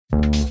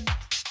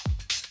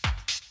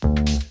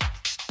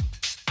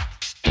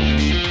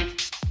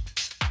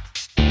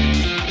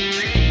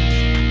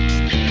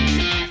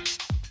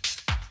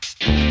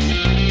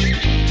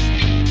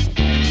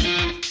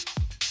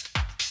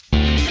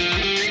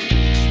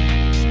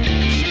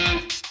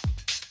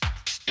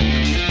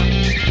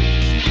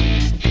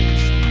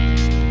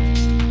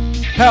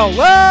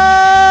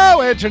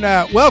Hello,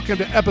 Internet. Welcome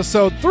to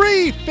episode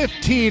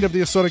 315 of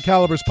the Assorted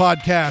Calibers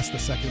podcast, the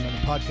second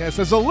amendment podcast.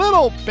 There's a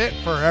little bit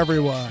for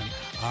everyone.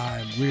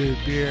 I'm Weer'd,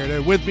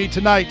 and with me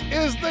tonight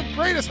is the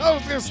greatest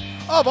hostess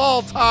of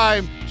all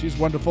time. She's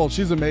wonderful.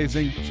 She's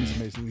amazing. She's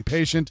amazingly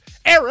patient.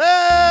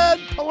 Erin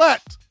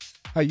Paulette.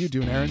 How you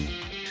doing, Erin?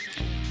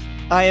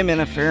 I am in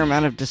a fair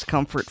amount of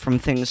discomfort from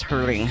things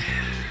hurting,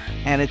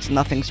 and it's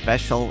nothing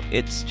special.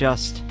 It's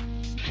just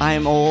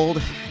I'm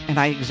old, and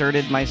I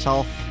exerted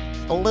myself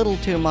a little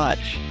too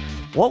much.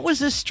 What was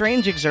this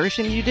strange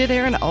exertion you did,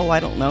 Aaron? Oh,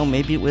 I don't know.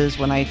 Maybe it was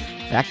when I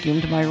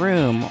vacuumed my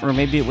room, or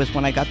maybe it was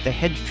when I got the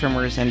hedge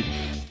trimmers and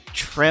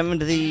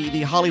trimmed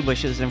the holly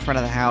bushes in front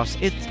of the house.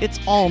 It's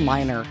all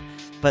minor,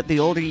 but the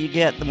older you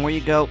get, the more you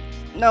go,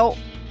 no,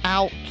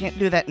 ow, can't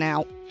do that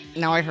now.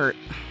 Now I hurt.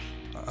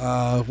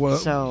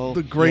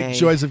 The great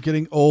joys of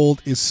getting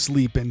old is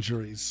sleep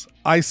injuries.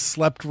 I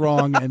slept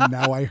wrong, and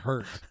now I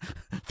hurt.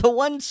 The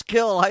one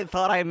skill I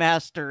thought I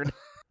mastered.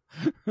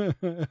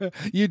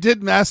 You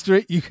did master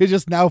it. You could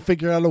just now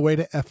figure out a way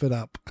to F it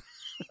up.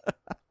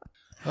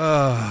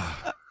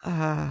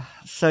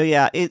 So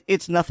yeah,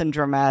 it's nothing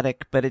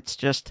dramatic, but it's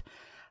just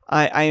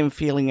I am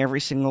feeling every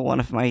single one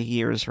of my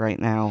years right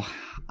now.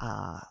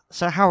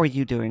 So how are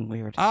you doing,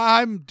 Weer'd?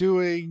 I'm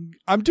doing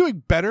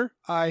better.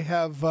 I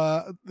have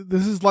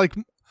this is like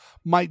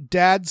my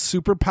dad's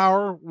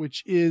superpower,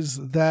 which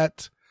is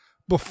that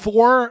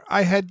before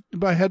I had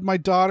my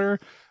daughter,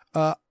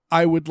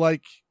 I would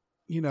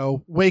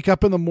wake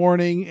up in the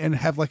morning and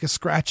have like a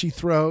scratchy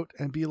throat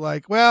and be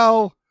like,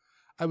 well,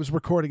 I was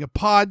recording a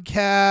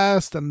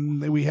podcast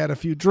and we had a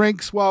few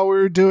drinks while we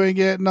were doing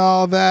it and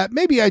all that.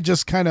 Maybe I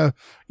just kind of,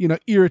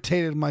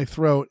 irritated my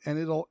throat, and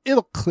it'll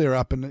clear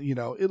up, and,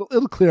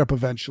 it'll clear up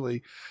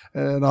eventually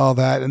and all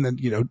that. And then,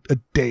 a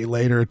day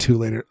later or two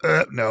later,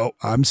 no,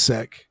 I'm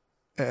sick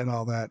and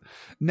all that.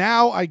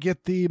 Now I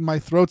get my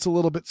throat's a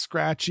little bit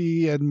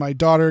scratchy, and my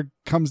daughter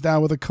comes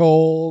down with a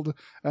cold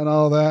and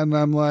all that. And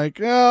I'm like,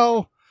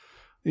 oh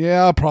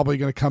yeah, I'm probably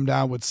going to come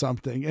down with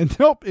something. And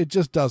nope, it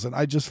just doesn't.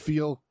 I just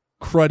feel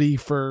cruddy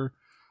for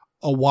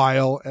a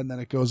while, and then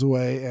it goes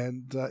away.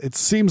 And it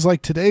seems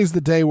like today's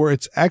the day where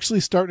it's actually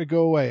starting to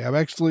go away.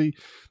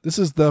 This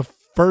is the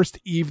first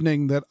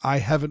evening that I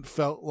haven't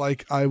felt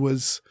like I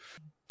was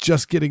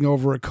just getting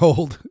over a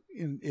cold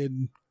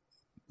in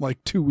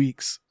like 2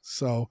 weeks.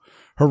 So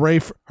hooray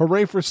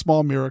for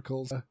small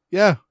miracles.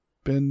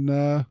 Been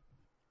I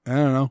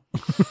don't know.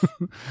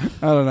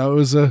 I don't know.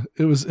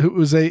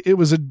 It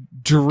was a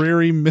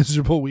dreary,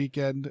 miserable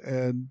weekend,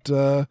 and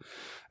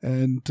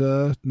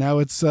now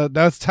it's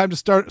time to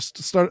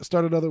start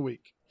another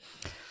week.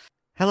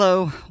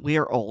 Hello, we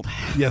are old.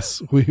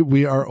 Yes,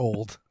 we are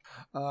old.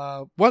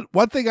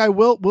 One thing I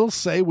will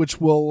say, which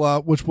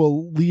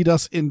will lead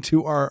us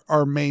into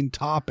our main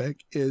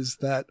topic, is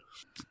that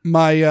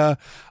my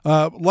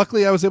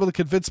luckily I was able to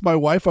convince my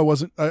wife. I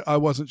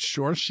wasn't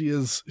sure. She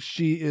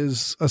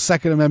is a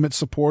Second Amendment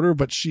supporter,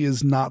 but she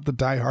is not the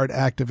diehard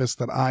activist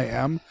that I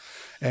am.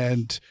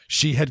 And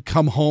she had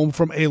come home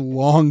from a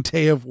long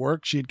day of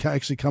work. She had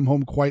actually come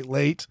home quite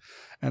late,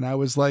 and I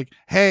was like,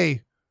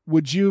 "Hey,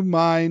 would you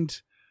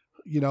mind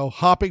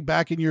hopping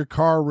back in your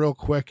car real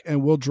quick,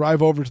 and we'll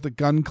drive over to the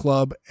gun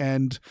club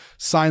and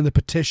sign the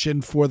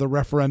petition for the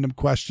referendum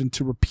question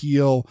to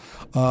repeal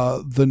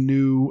the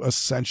new,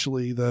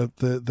 essentially the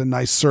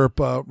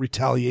NYSERPA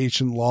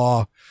retaliation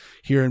law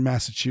here in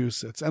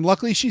Massachusetts." And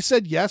luckily she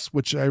said yes,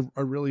 which I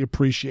really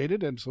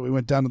appreciated. And so we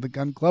went down to the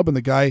gun club, and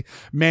the guy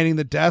manning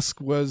the desk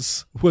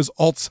was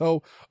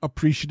also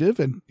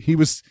appreciative. And he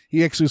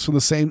actually was from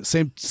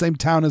the same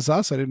town as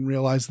us. I didn't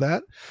realize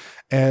that.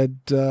 And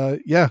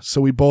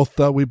so we both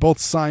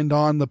signed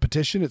on the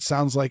petition. It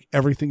sounds like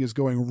everything is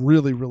going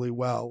really, really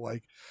well.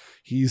 Like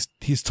he's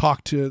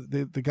talked to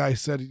the guy,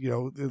 said,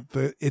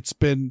 it's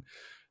been,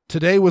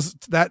 today was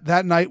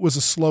that night was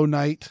a slow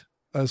night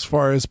as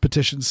far as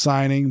petition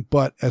signing,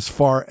 but as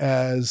far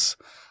as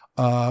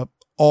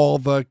all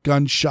the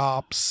gun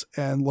shops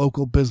and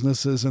local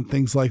businesses and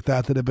things like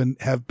that have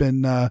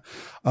been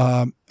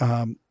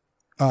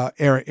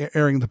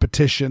airing the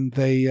petition,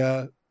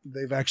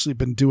 they've actually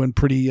been doing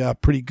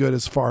pretty good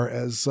as far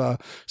as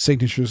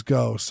signatures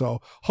go. So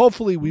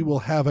hopefully we will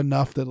have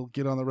enough that'll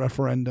get on the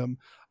referendum.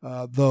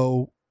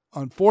 Though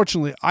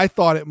unfortunately, I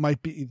thought it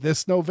might be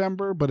this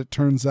November, but it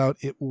turns out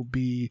it will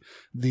be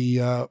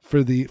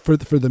for the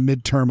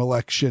midterm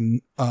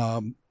election.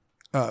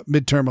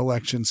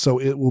 So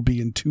it will be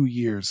in 2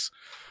 years,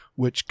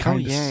 which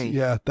kind of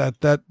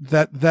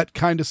that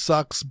kind of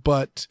sucks.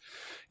 But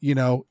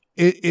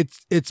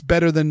it's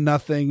better than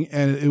nothing,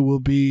 and it will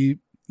be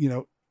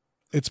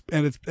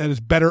it's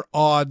better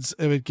odds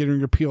of it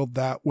getting repealed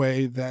that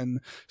way than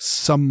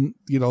some,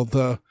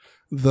 the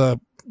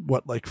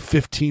what, like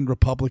 15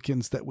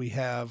 Republicans that we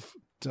have,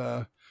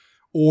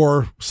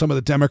 or some of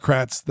the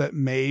Democrats that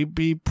may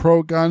be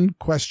pro-gun ?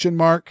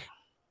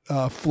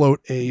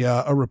 Float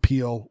a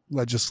repeal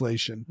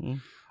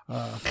legislation.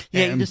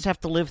 You just have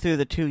to live through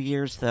the 2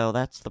 years, though.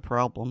 That's the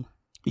problem.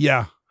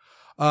 Yeah,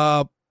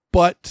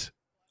 but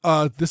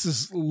this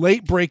is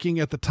late breaking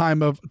at the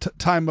time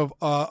of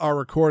our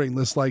recording.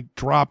 This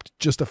dropped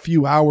just a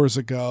few hours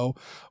ago,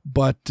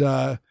 but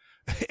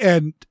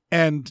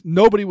and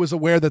nobody was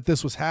aware that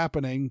this was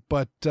happening.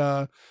 But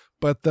the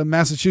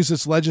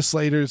Massachusetts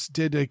legislators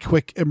did a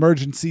quick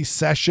emergency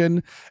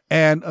session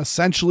and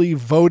essentially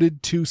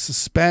voted to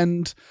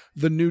suspend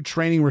the new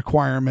training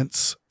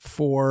requirements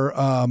for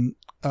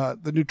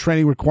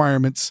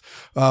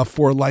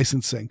for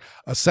licensing.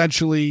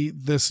 Essentially,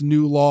 this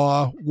new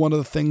law, one of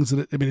the things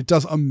that it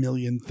does a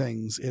million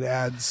things. It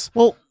adds.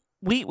 Well,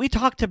 we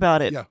talked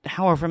about it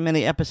however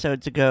many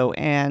episodes ago,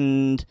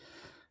 and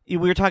we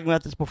were talking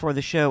about this before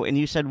the show, and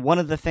you said one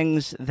of the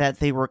things that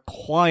they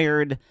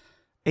required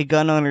a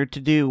gun owner to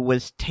do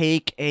was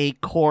take a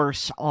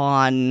course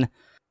on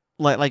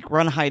like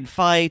run, hide,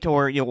 fight,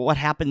 or what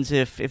happens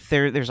if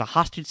there's a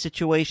hostage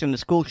situation, a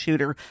school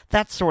shooter,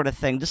 that sort of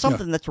thing. Just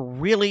something that's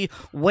really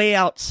way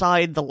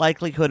outside the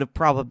likelihood of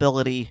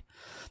probability.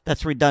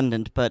 That's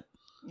redundant, but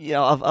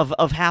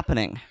of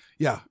happening.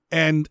 Yeah,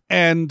 and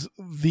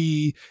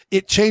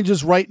it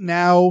changes right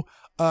now.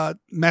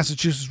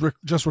 Massachusetts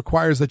just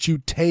requires that you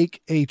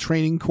take a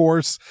training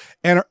course.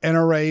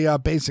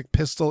 NRA basic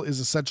pistol is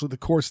essentially the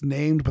course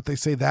named, but they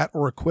say that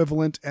or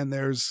equivalent, and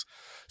there's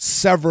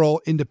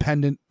several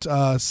independent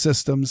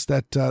systems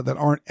that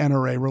aren't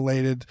NRA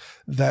related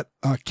that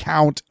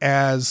count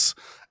as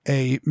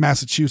a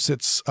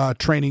Massachusetts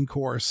training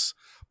course.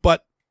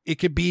 But it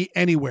could be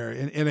anywhere,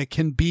 and it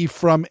can be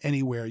from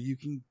anywhere. You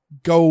can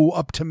go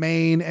up to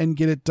Maine and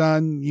get it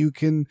done. You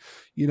can,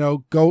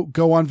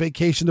 go on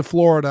vacation to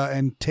Florida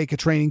and take a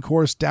training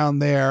course down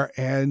there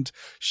and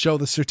show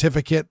the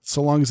certificate,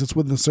 so long as it's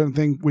within a certain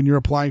thing when you're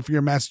applying for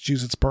your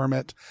Massachusetts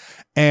permit.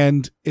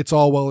 And it's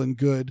all well and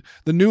good.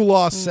 The new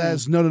law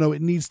says, no,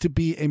 it needs to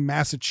be a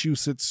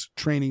Massachusetts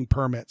training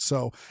permit.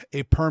 So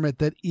a permit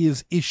that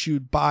is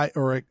issued by,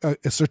 or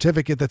a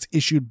certificate that's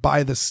issued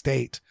by the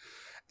state.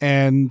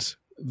 And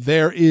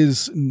there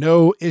is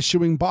no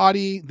issuing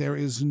body. There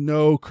is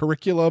no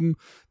curriculum.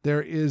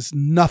 There is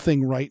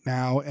nothing right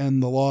now.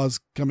 And the law is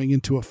coming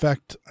into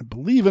effect, I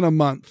believe, in a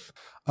month.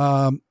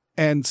 And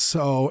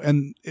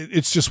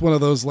it's just one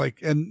of those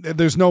and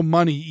there's no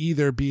money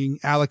either being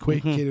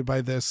allocated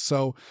by this.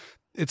 So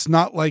it's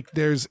not like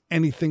there's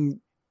any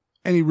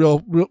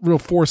real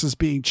forces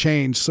being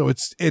changed. So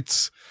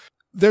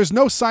there's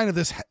no sign of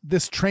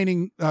this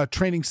training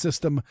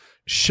system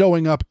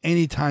showing up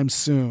anytime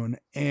soon.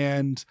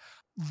 And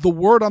the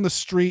word on the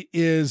street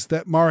is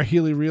that Maura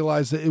Healey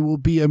realized that it will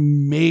be a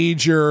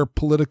major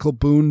political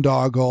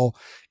boondoggle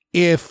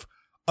if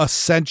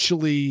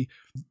essentially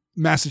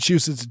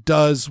Massachusetts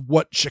does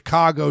what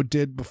Chicago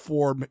did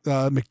before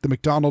the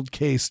McDonald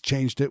case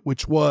changed it,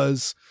 which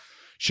was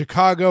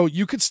Chicago.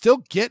 You could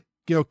still get,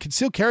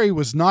 concealed carry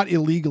was not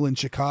illegal in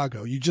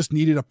Chicago. You just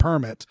needed a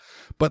permit.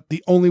 But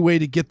the only way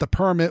to get the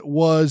permit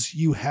was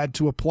you had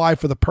to apply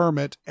for the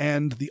permit,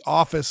 and the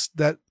office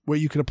where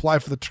you could apply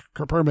for the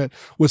permit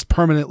was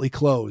permanently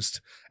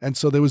closed. And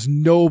so there was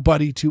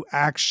nobody to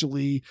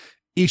actually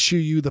issue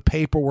you the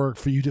paperwork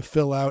for you to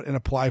fill out and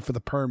apply for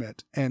the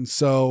permit. And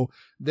so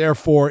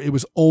therefore it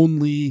was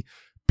only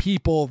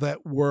people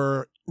that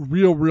were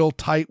real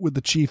tight with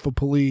the chief of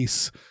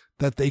police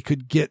that they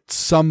could get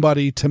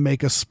somebody to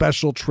make a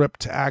special trip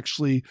to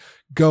actually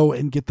go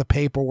and get the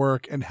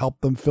paperwork and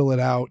help them fill it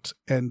out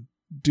and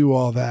do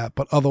all that.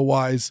 But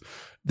otherwise,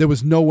 there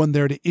was no one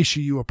there to issue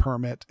you a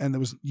permit, and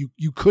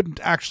you couldn't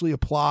actually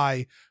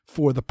apply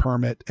for the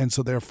permit, and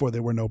so therefore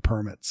there were no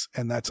permits.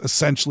 And that's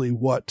essentially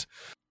what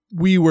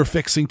we were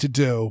fixing to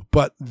do,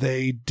 but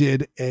they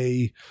did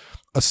a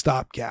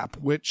stopgap,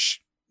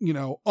 which,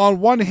 on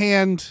one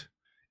hand,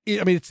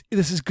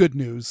 this is good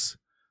news,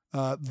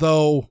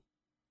 though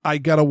I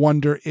gotta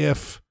wonder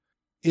if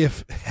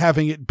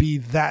having it be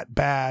that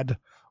bad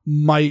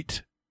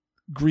might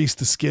grease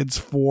the skids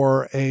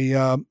for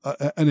an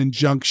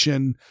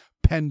injunction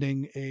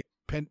pending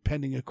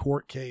a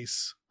court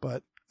case.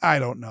 But I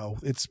don't know.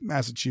 It's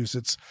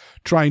Massachusetts.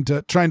 Trying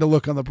to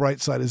look on the bright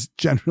side is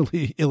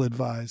generally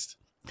ill-advised.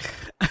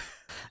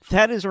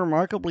 That is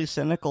remarkably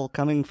cynical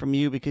coming from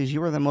you, because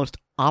you are the most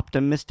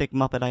optimistic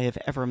Muppet I have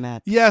ever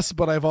met. Yes,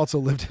 but I've also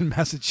lived in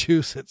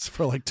Massachusetts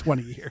for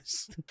 20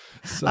 years.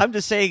 So. I'm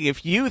just saying,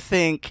 if you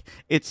think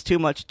it's too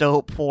much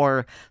dope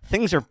for,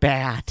 things are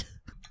bad.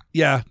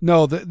 Yeah,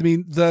 no,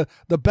 the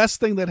best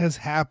thing that has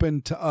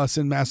happened to us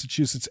in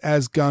Massachusetts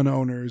as gun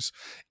owners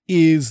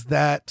is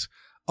that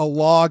a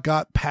law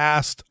got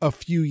passed a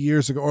few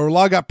years ago, or a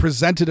law got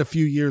presented a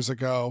few years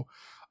ago.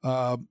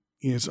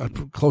 It's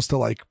close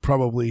to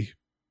probably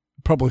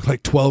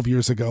 12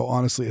 years ago,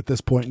 honestly, at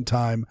this point in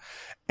time.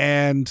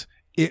 And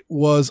it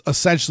was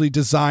essentially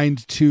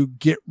designed to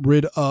get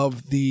rid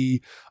of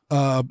the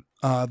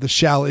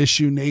shall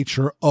issue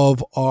nature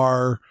of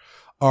our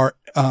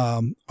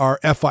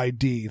FID,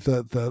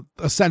 the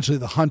essentially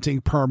the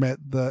hunting permit,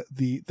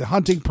 the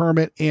hunting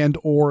permit and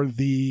or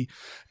the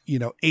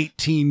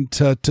 18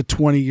 to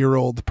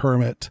 20-year-old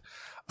permit,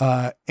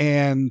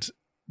 and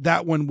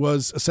that one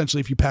was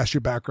essentially, if you pass your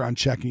background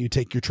check and you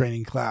take your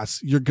training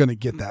class, you're going to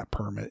get that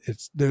permit.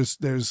 There's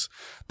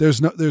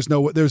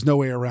no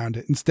way around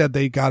it. Instead,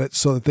 they got it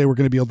so that they were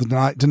going to be able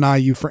to deny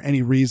you for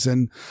any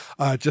reason,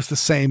 just the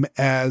same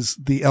as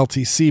the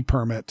LTC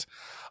permit.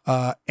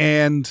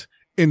 And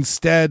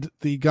instead,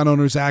 the Gun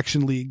Owners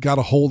Action League got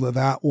a hold of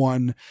that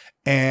one,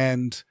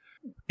 and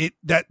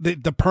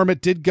the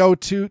permit did go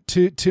to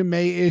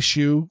May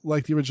issue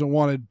like the original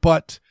wanted,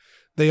 but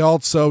they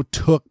also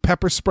took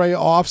pepper spray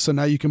off, so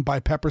now you can buy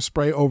pepper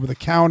spray over the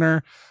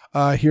counter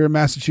here in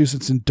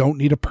Massachusetts and don't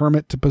need a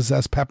permit to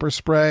possess pepper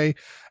spray,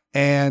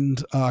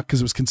 and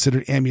because it was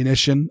considered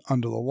ammunition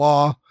under the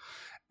law,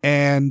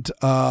 and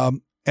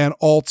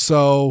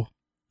also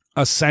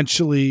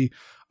essentially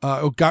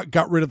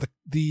got rid of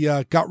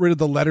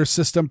the letter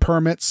system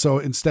permit. So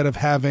instead of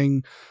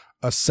having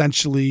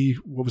essentially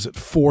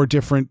 4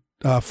 different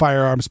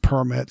firearms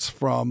permits,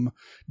 from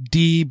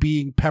D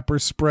being pepper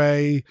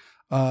spray,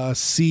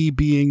 C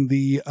being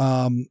the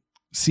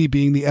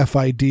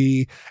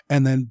FID,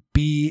 and then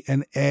B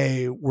and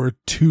A were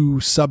 2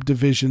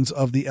 subdivisions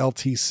of the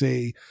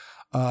LTC.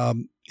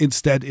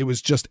 Instead, it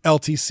was just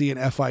LTC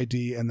and FID,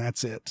 and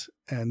that's it.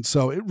 And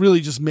so it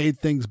really just made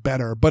things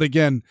better. But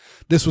again,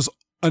 this was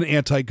an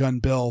anti-gun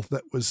bill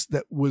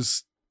that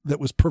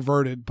was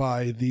perverted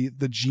by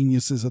the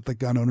geniuses at the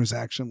Gun Owners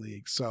Action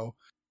League. So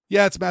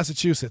yeah, it's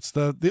Massachusetts.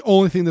 The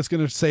only thing that's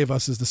going to save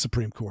us is the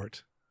Supreme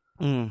Court.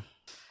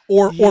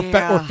 Or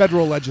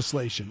federal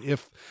legislation.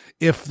 If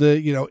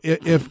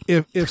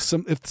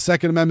the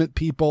Second Amendment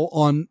people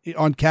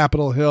on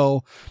Capitol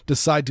Hill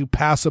decide to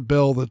pass a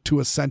bill to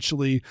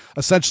essentially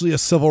a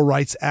civil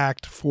rights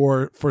act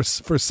for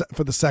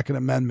the Second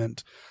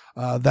Amendment,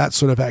 that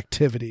sort of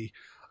activity,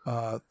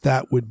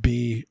 that would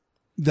be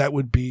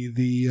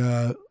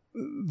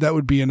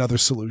another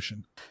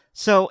solution.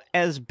 So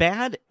as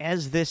bad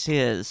as this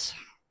is,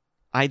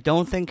 I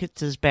don't think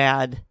it's as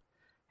bad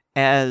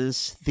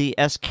as the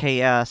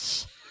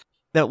SKS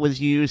that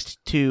was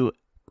used to,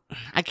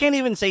 I can't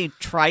even say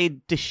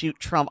tried to shoot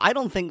Trump. I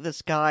don't think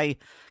this guy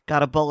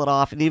got a bullet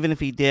off, and even if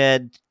he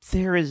did,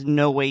 there is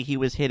no way he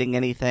was hitting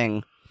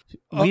anything.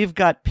 We've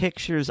got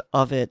pictures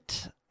of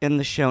it in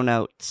the show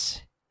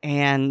notes,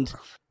 and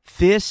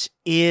this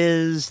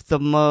is the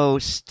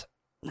most...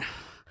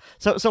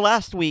 So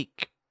last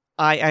week,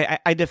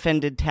 I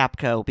defended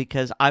Tapco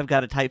because I've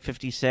got a Type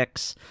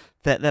 56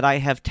 that I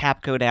have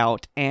Tapco'd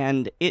out,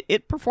 and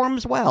it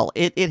performs well.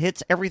 It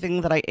hits everything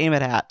that I aim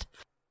it at.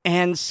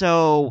 And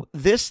so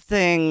this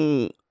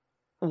thing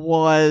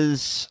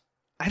was,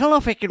 I don't know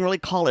if I can really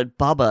call it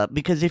Bubba,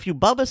 because if you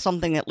Bubba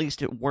something, at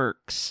least it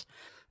works.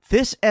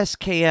 This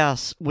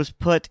SKS was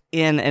put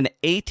in an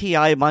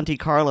ATI Monte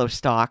Carlo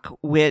stock,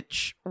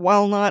 which,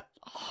 while not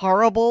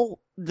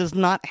horrible, does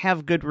not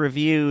have good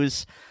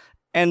reviews.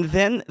 And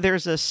then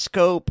there's a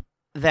scope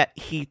that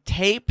he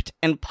taped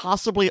and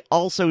possibly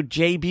also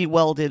JB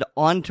welded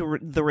onto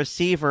the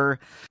receiver,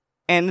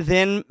 and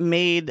then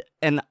made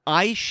an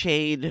eye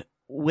shade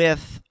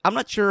with, I'm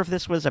not sure if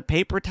this was a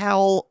paper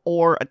towel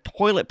or a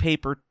toilet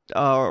paper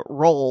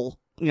roll,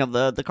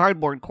 the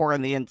cardboard core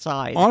on the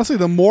inside. Honestly,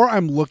 the more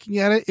I'm looking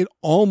at it, it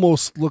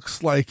almost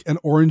looks like an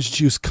orange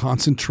juice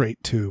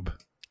concentrate tube.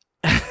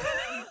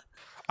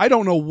 I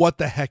don't know what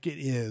the heck it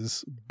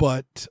is,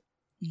 but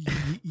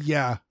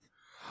yeah.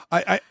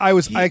 I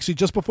actually,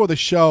 just before the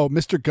show,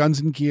 Mr. Guns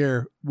and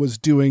Gear was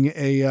doing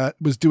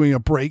a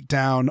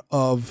breakdown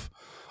of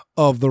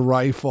the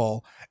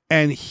rifle,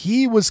 and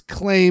he was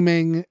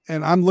claiming,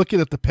 and I'm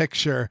looking at the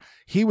picture,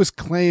 he was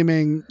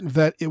claiming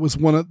that it was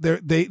one of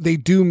they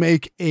do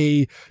make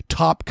a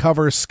top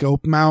cover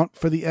scope mount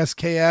for the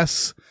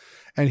SKS,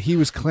 and he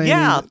was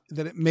claiming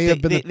that it may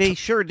have been they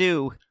sure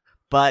do,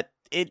 but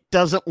it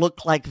doesn't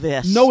look like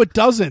this. No, it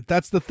doesn't.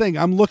 That's the thing.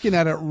 I'm looking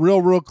at it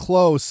real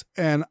close,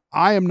 and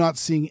I am not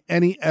seeing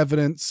any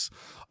evidence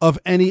of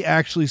any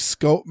actually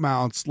scope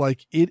mounts.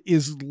 Like, it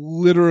is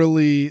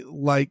literally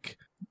like,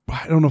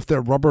 I don't know if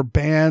they're rubber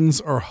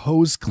bands or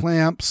hose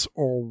clamps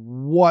or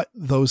what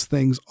those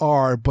things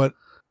are, but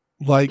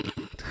like,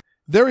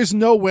 there is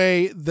no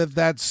way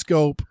that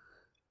scope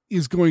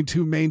is going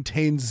to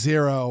maintain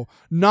zero,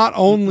 not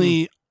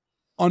only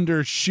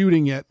under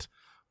shooting it,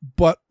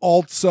 but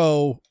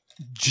also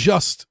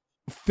just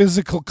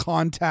physical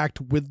contact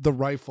with the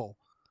rifle.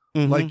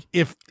 Like,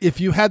 if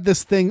you had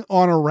this thing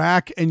on a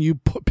rack and you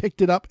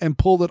picked it up and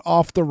pulled it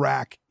off the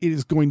rack, it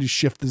is going to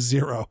shift to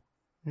zero.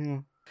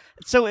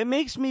 So it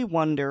makes me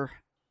wonder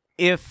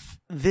if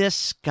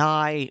this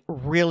guy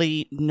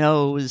really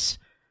knows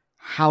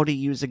how to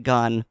use a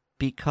gun,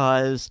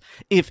 because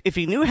if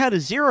he knew how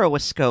to zero a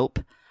scope,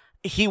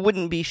 he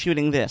wouldn't be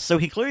shooting this. So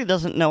he clearly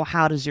doesn't know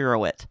how to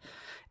zero it.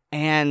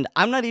 And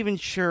I'm not even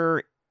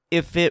sure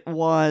if it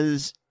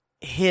was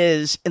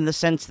his in the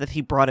sense that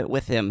he brought it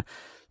with him.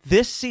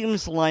 This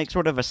seems like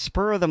sort of a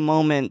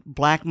spur-of-the-moment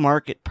black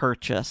market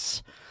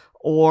purchase.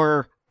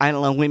 Or, I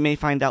don't know, we may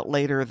find out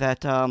later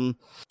that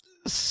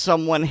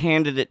someone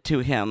handed it to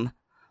him.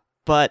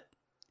 But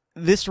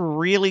this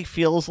really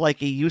feels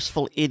like a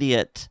useful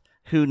idiot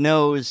who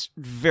knows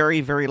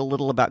very, very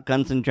little about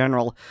guns in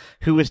general,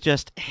 who was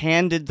just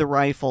handed the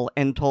rifle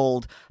and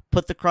told,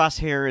 put the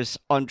crosshairs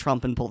on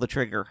Trump and pull the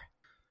trigger.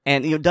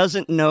 And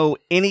doesn't know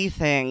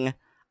anything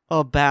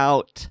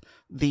about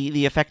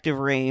the effective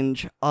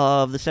range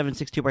of the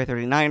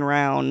 7.62x39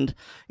 round,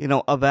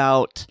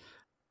 about,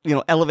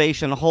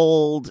 elevation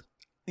hold,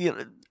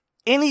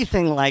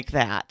 anything like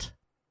that.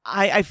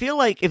 I feel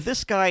like if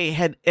this guy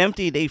had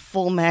emptied a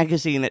full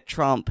magazine at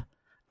Trump,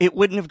 it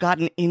wouldn't have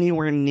gotten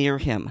anywhere near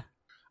him.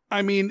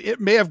 I mean, it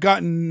may have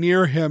gotten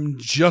near him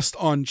just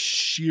on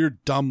sheer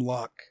dumb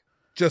luck,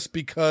 just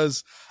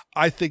because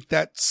I think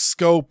that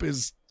scope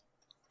is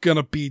going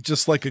to be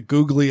just like a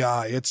googly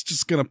eye. It's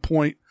just going to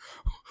point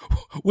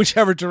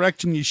whichever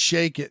direction you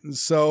shake it. And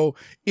so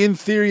in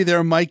theory,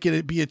 there might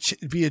be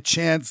a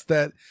chance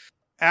that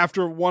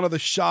after one of the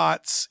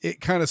shots, it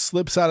kind of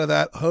slips out of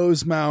that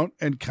hose mount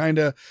and kind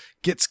of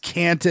gets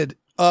canted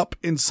up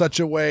in such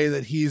a way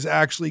that he's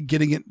actually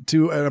getting it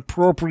to an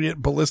appropriate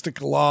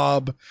ballistic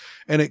lob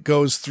and it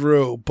goes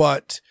through.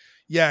 But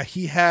yeah,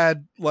 he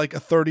had like a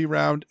 30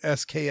 round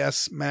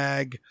SKS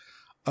mag,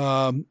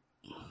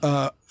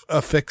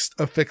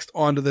 affixed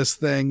onto this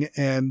thing.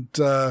 And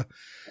the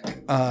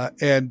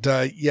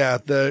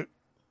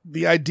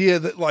idea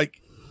that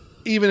like,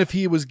 even if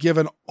he was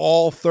given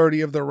all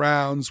 30 of the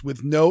rounds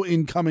with no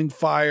incoming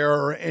fire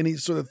or any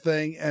sort of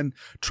thing, and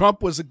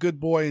Trump was a good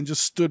boy and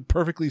just stood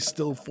perfectly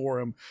still for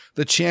him,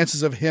 the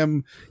chances of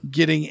him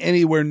getting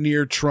anywhere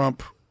near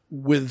Trump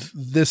with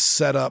this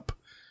setup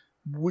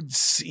would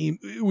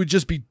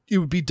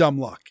be dumb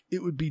luck.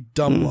 It would be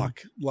dumb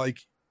luck. Like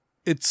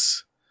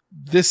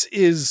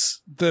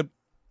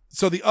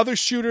so the other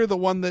shooter, the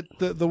one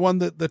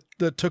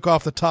that took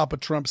off the top of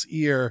Trump's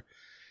ear,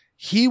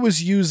 he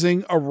was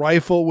using a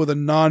rifle with a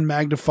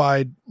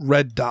non-magnified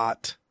red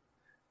dot.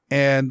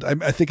 And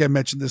I think I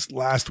mentioned this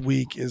last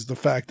week, is the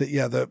fact that,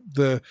 yeah,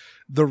 the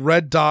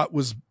red dot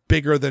was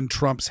bigger than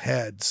Trump's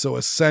head. So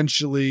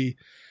essentially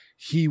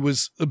he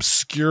was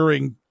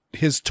obscuring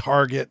his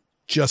target,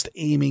 just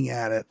aiming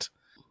at it.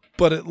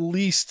 But at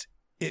least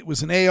it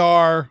was an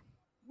AR,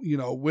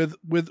 with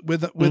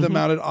a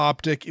mounted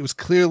optic. It was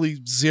clearly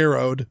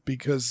zeroed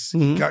because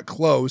he got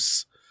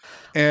close.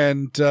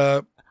 And,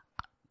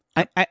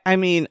 I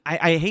mean,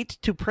 I hate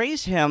to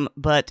praise him,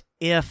 but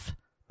if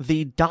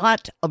the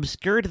dot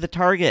obscured the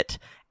target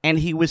and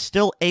he was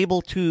still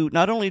able to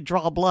not only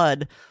draw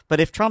blood, but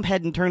if Trump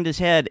hadn't turned his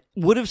head,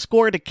 would have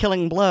scored a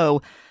killing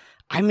blow.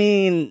 I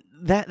mean,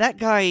 that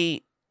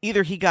guy,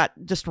 either he got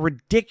just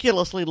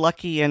ridiculously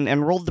lucky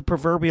and rolled the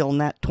proverbial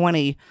nat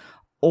 20,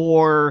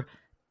 or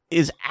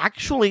is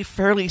actually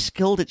fairly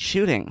skilled at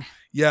shooting.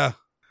 Yeah.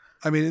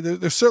 I mean,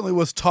 there certainly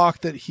was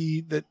talk that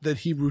he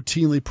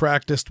routinely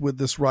practiced with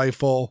this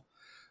rifle,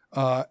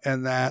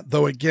 and that,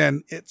 though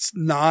again, it's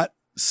not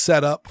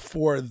set up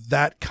for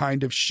that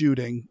kind of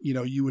shooting.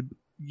 You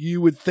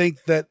would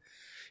think that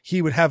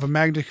he would have a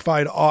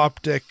magnified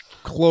optic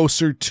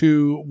closer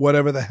to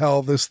whatever the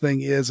hell this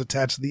thing is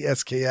attached to the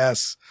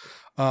SKS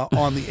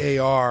on the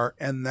AR,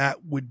 and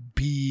that would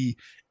be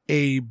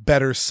a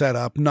better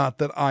setup. Not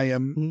that I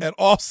am at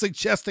all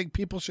suggesting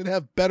people should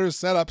have better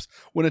setups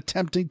when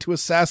attempting to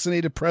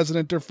assassinate a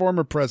president or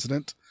former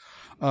president.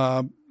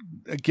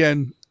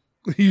 Again,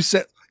 you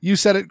said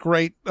it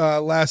great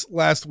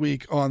last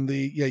week on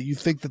the, you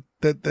think that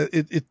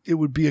it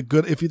would be a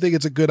good, if you think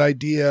it's a good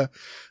idea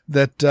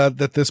that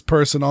this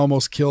person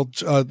almost killed,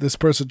 this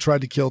person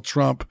tried to kill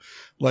Trump.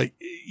 Like,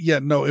 yeah,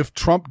 no, if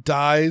Trump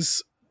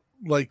dies,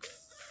 like,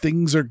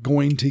 things are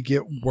going to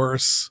get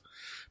worse,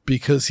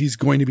 because he's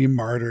going to be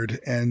martyred,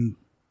 and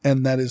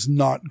that is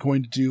not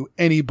going to do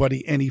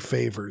anybody any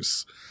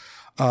favors.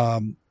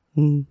 But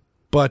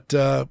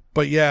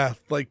yeah,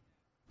 like,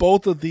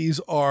 both of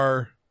these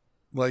are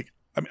like,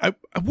 I mean, I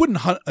wouldn't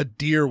hunt a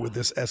deer with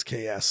this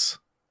SKS,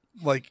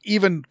 like,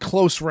 even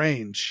close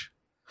range.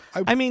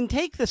 I mean,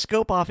 take the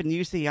scope off and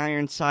use the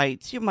iron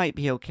sights. You might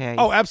be okay.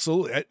 Oh,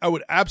 absolutely. I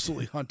would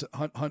absolutely hunt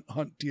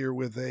deer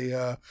with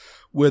a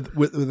with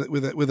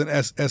an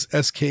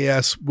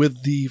SKS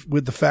with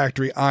the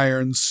factory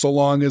irons, so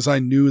long as I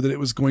knew that it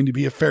was going to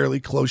be a fairly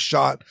close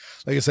shot.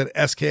 Like I said,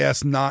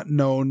 SKS not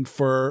known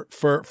for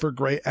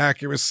great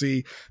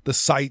accuracy. The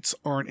sights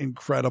aren't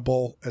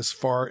incredible as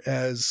far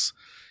as,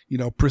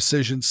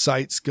 precision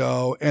sights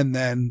go. And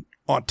then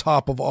on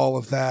top of all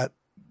of that,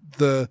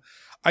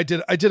 I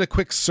did a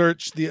quick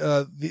search the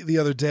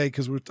other day,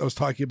 because I was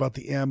talking about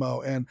the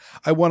ammo, and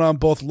I went on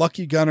both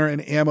Lucky Gunner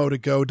and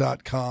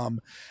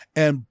ammo2go.com,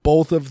 and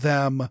both of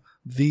them,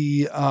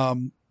 the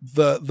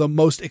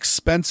most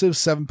expensive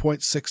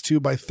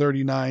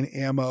 7.62x39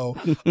 ammo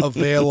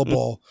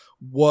available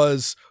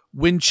was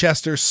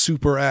Winchester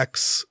Super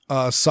X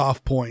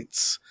soft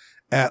points,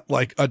 at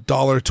like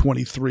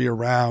 $1.23 a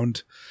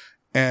round.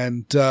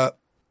 And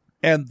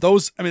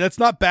those, I mean, that's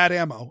not bad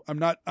ammo. I'm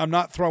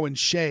not throwing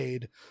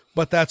shade,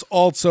 but that's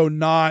also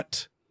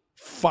not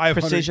 500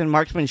 precision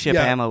marksmanship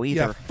ammo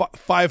either. Yeah,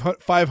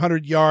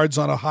 500 yards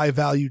on a high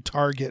value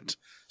target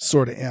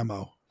sort of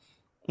ammo.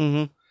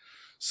 Mm-hmm.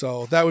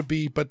 So that would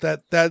be, but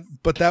that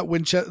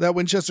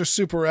Winchester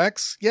Super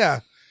X,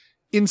 yeah,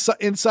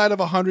 inside of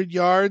 100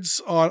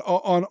 yards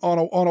on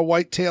a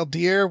white-tailed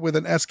deer with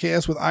an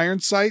SKS with iron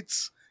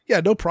sights, yeah,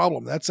 no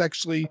problem. That's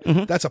actually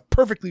that's a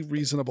perfectly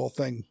reasonable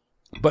thing.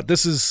 But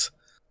this is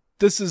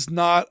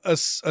not a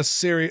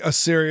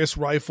serious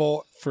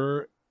rifle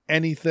for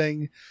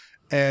anything,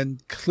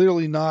 and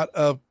clearly not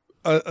I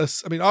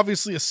mean,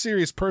 obviously a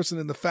serious person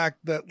in the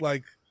fact that,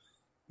 like,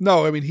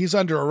 no, I mean, he's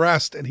under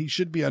arrest and he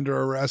should be under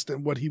arrest,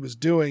 and what he was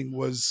doing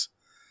was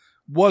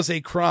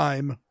a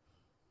crime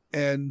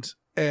and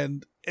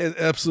an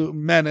absolute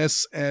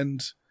menace.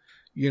 And,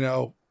 you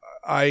know,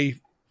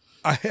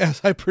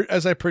 as I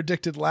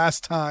predicted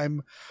last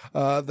time,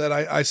 that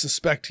I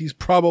suspect he's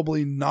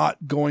probably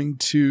not going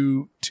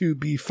to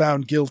be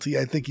found guilty.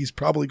 I think he's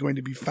probably going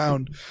to be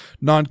found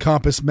non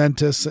compos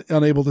mentis,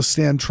 unable to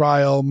stand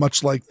trial,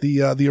 much like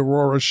the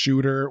Aurora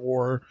shooter,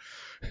 or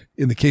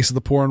in the case of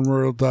the porn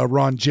world,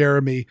 Ron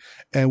Jeremy,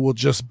 and will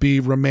just be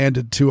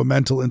remanded to a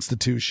mental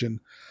institution.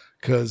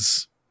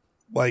 'Cause,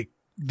 like,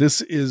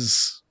 this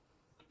is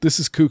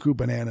cuckoo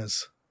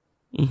bananas.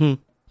 Mm-hmm.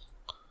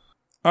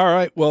 All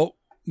right. Well,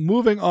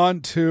 moving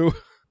on to,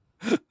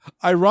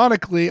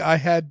 ironically, I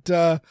had,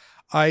 this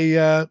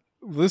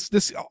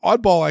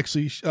oddball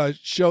actually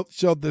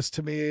showed this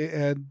to me,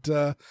 and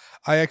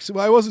I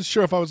wasn't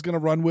sure if I was going to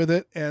run with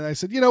it, and I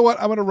said, you know what,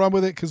 I'm going to run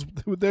with it because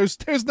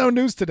there's no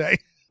news today.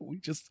 We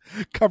just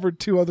covered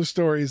two other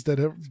stories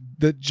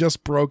that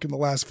just broke in the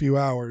last few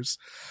hours,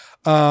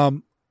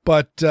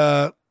 but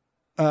I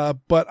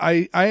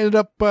ended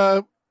up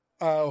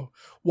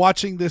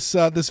watching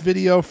this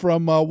video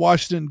from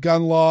Washington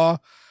Gun Law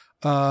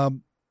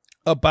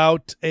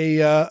about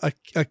a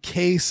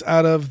case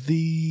out of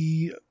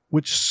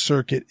which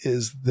circuit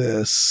is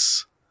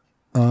this?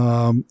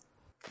 The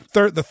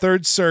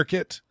Third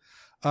Circuit,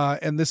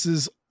 and this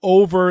is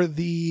over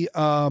the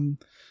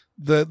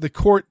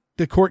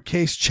court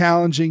case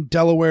challenging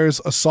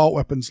Delaware's assault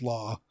weapons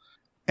law.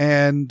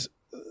 And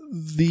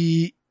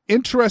the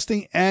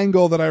interesting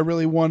angle that I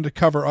really wanted to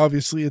cover,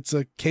 obviously it's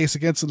a case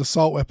against an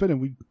assault weapon,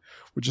 and we're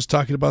just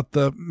talking about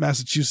the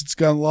Massachusetts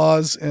gun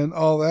laws and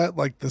all that.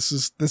 Like, this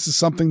is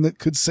something that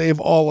could save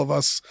all of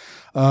us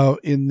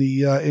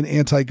in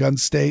anti-gun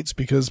states,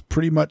 because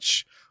pretty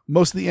much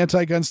most of the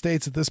anti-gun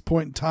states at this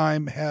point in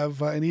time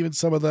have, and even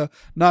some of the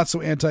not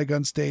so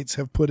anti-gun states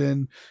have put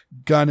in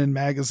gun and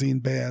magazine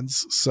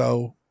bans.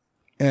 So,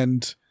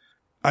 and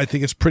I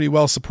think it's pretty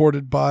well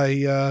supported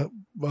by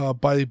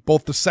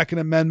both the Second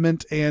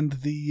Amendment and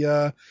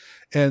the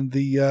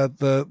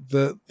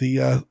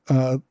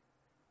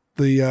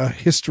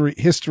history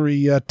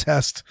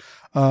test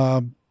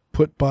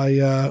put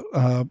by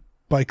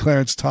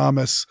Clarence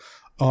Thomas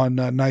on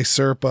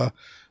NYSERPA.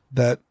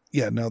 That,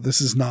 yeah, no,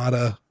 this is not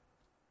a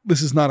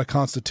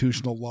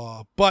constitutional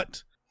law.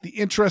 But the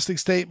interesting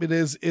statement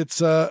is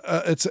it's a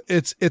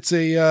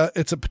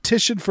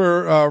petition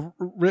for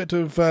writ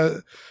of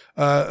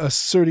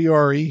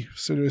Certiorari.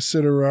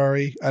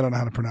 I don't know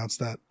how to pronounce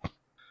that.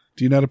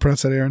 Do you know how to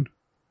pronounce that, Aaron?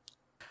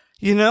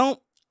 You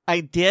know,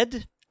 I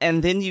did,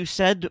 and then you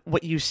said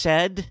what you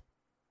said,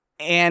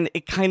 and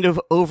it kind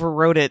of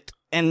overwrote it,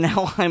 and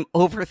now I'm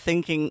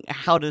overthinking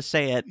how to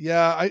say it.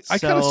 Yeah, I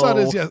kind of saw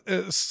it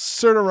as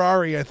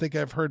Certiorari, I think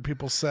I've hered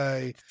people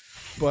say.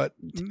 But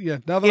yeah,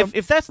 now that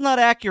if that's not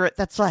accurate,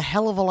 that's a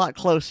hell of a lot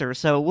closer.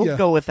 So we'll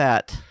go with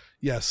that.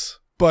 Yes,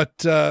 but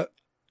the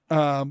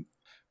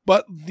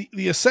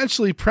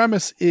essentially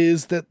premise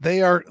is that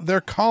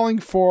they're calling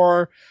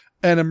for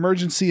an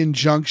emergency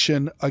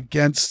injunction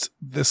against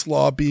this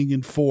law being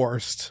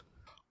enforced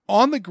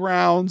on the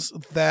grounds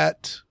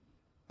that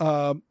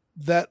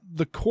that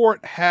the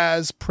court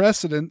has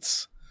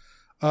precedents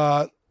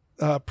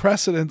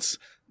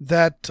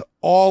that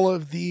all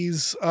of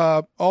these,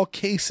 all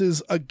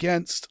cases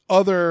against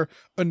other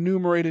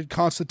enumerated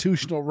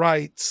constitutional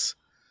rights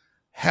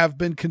have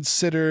been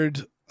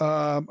considered.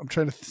 I'm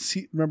trying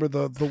to remember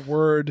the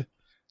word.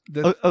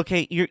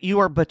 Okay, you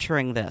are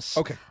butchering this.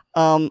 Okay.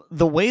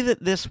 The way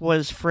that this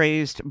was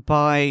phrased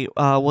by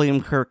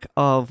William Kirk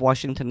of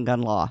Washington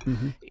Gun Law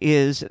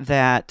is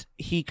that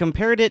he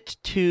compared it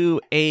to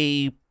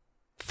a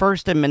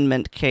First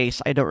Amendment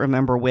case, I don't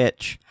remember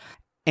which,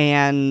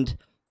 and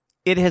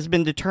it has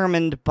been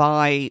determined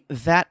by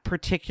that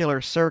particular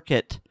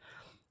circuit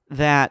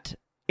that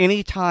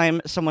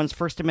anytime someone's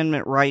First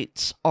Amendment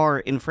rights are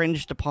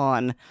infringed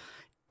upon,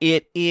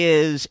 it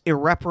is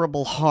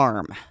irreparable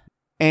harm.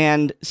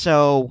 And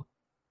so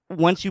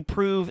once you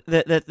prove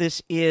that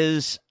this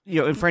is,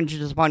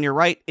 infringes upon your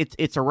right,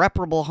 it's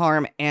irreparable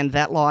harm, and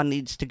that law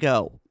needs to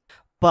go.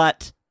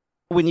 But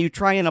when you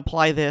try and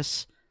apply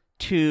this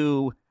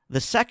to the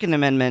Second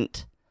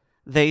Amendment,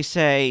 they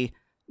say,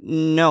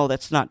 no,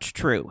 that's not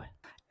true.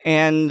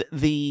 And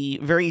the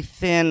very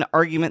thin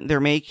argument they're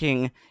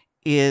making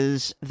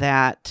is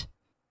that,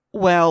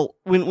 well,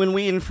 when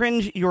we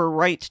infringe your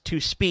right to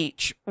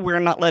speech, we're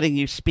not letting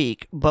you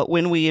speak. But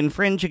when we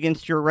infringe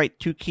against your right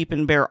to keep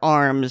and bear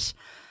arms,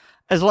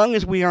 as long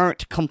as we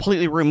aren't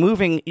completely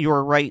removing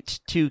your right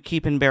to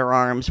keep and bear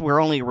arms,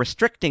 we're only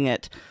restricting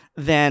it,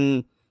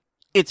 then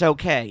it's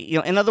okay.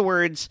 In other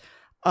words,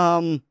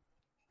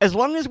 as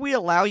long as we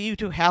allow you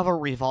to have a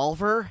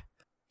revolver,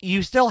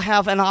 you still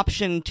have an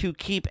option to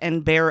keep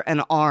and bear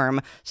an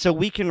arm, so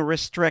we can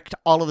restrict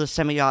all of the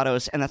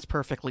semi-autos, and that's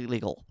perfectly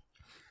legal.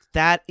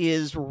 That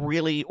is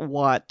really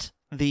what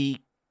the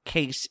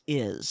case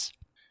is.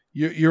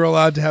 You're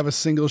allowed to have a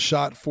single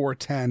shot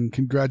 410.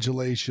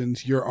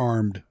 Congratulations, you're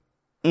armed.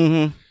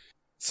 Mm-hmm.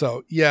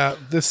 So, yeah,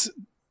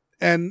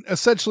 and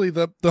essentially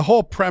the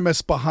whole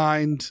premise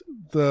behind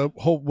the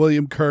whole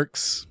William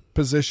Kirk's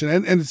position,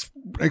 and it's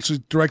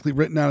actually directly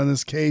written out in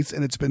this case,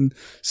 and it's been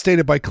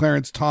stated by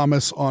Clarence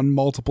Thomas on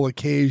multiple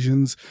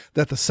occasions,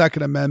 that the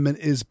Second Amendment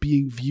is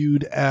being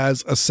viewed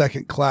as a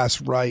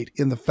second-class right,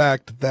 in the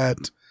fact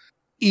that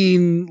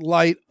in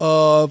light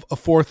of a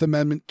Fourth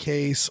Amendment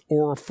case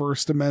or a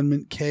First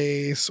Amendment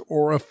case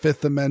or a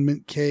Fifth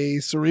Amendment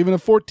case or even a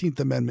 14th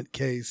Amendment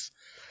case,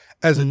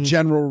 as a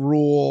general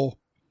rule,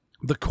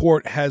 the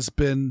court has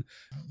been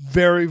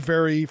very,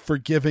 very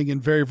forgiving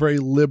and very, very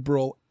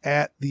liberal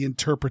at the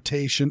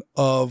interpretation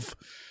of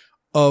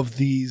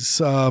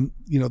these,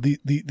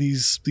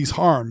 these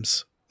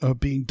harms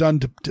being done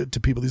to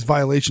people, these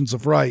violations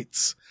of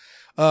rights,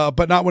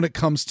 but not when it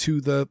comes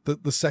to the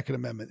Second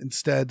Amendment.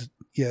 Instead,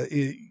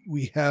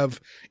 we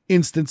have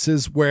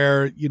instances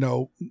where,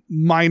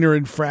 minor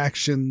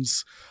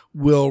infractions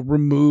will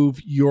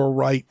remove your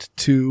right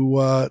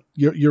to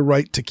your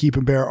right to keep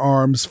and bear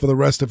arms for the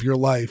rest of your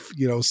life.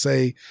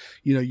 Say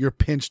you're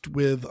pinched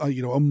with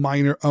a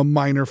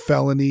minor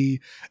felony,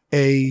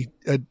 a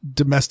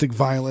domestic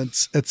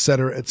violence, et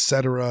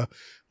cetera,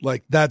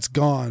 like that's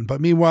gone. But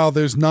meanwhile,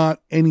 there's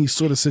not any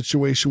sort of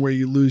situation where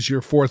you lose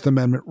your Fourth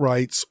Amendment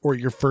rights or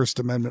your First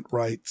Amendment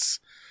rights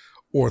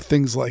or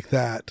things like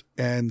that.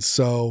 And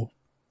so,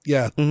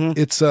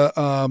 it's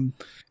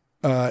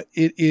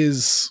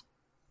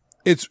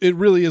it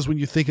really is, when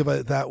you think about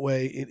it that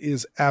way, it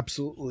is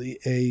absolutely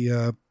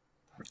a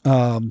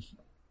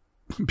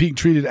being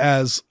treated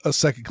as a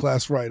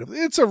second-class right.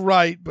 It's a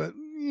right, but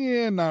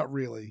not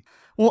really.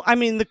 Well, I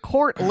mean, the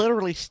court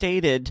literally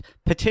stated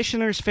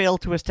petitioners fail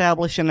to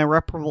establish an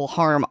irreparable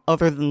harm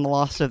other than the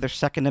loss of their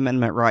Second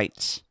Amendment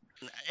rights.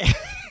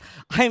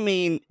 I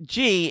mean,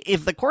 gee,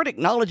 if the court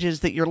acknowledges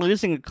that you're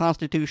losing a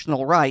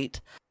constitutional right,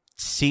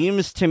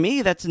 seems to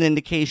me that's an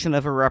indication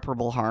of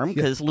irreparable harm,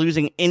 because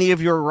losing any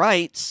of your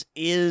rights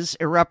is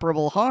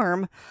irreparable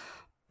harm.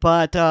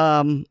 But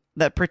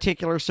that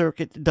particular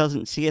circuit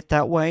doesn't see it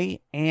that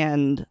way,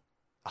 and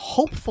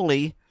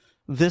hopefully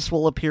this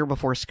will appear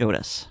before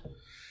SCOTUS.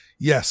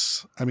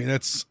 Yes. I mean,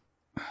 it's,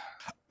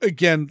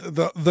 again,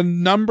 the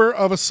number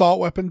of assault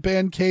weapon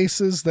ban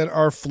cases that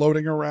are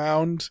floating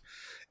around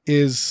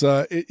is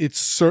it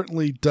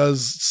certainly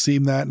does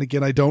seem that. And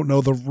again, I don't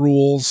know the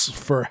rules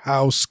for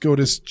how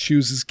SCOTUS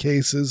chooses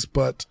cases,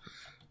 but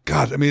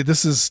God, I mean,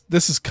 this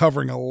is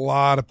covering a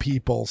lot of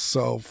people.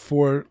 So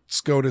for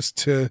SCOTUS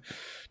to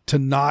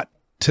not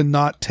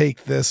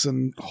take this,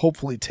 and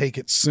hopefully take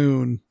it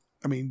soon,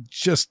 I mean,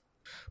 just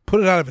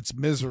put it out of its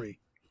misery.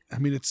 I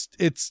mean,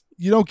 it's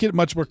you don't get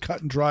much more cut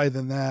and dry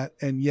than that,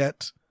 and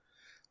yet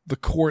the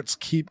courts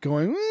keep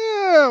going,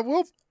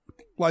 we'll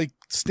like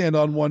stand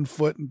on one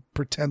foot and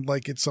pretend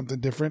like it's something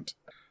different.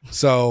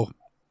 So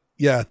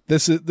yeah,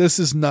 this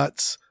is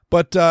nuts.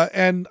 But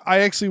and I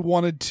actually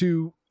wanted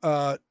to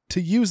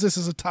use this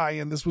as a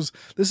tie-in. This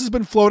has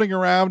been floating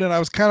around, and I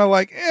was kind of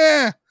like,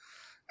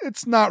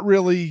 it's not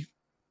really.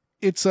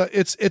 It's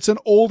an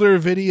older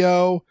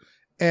video,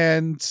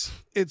 and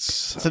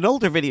it's an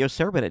older video,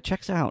 sir, but it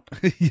checks out.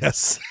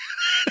 Yes.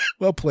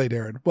 Well played,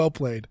 Aaron. Well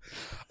played.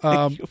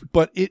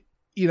 But it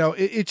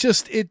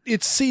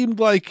seemed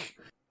like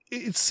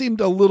it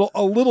seemed a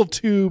little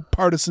too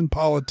partisan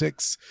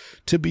politics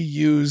to be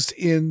used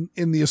in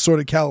the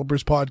Assorted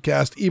Calibers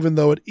podcast, even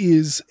though it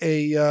is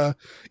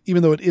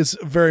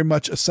very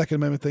much a Second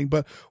Amendment thing.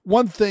 But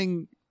one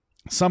thing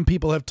some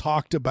people have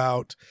talked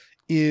about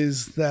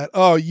is that,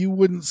 you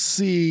wouldn't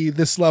see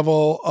this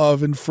level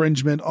of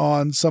infringement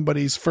on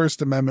somebody's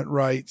First Amendment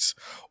rights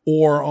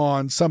or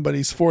on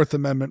somebody's Fourth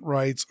Amendment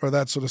rights or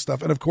that sort of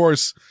stuff. And of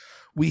course,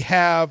 we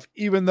have,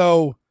 even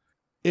though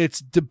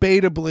it's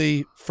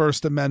debatably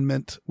First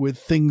Amendment with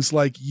things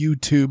like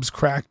YouTube's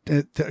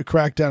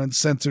crackdown and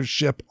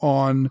censorship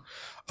on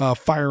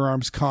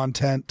firearms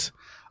content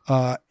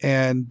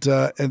and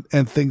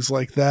things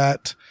like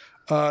that.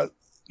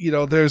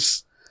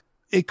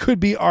 It could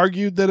be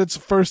argued that it's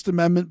First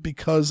Amendment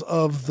because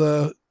of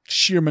the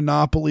sheer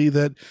monopoly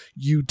that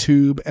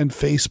YouTube and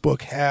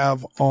Facebook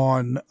have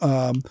on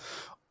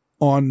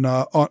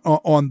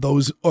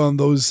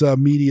those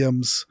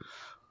mediums,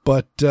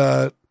 but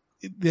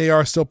they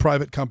are still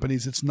private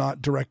companies. It's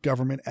not direct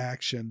government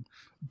action.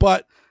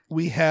 But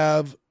we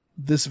have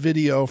this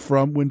video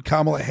from when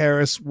Kamala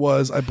Harris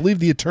was, I believe,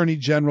 the Attorney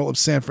General of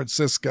San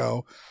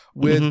Francisco,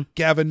 with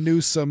Gavin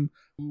Newsom,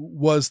 who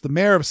was the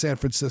mayor of San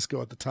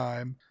Francisco at the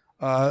time,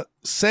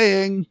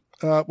 saying,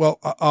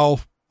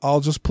 I'll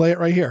just play it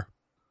right here.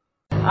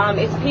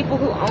 It's people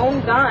who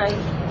own guns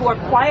who are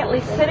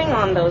quietly sitting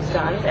on those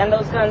guns, and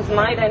those guns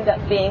might end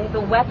up being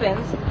the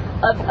weapons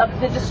of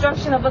the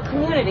destruction of a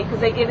community, because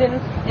they get in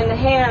the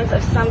hands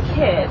of some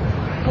kid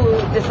who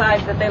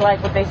decides that they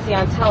like what they see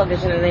on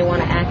television and they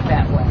want to act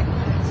that way.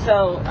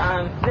 So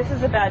this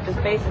is about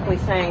just basically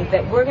saying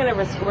that we're going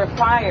to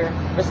require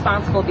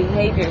responsible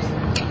behaviors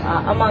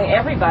among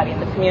everybody in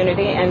the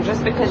community, and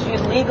just because you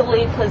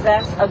legally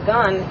possess a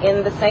gun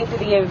in the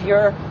sanctity of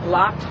your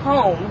locked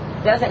home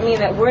doesn't mean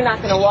that we're not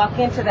going to walk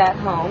into that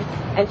home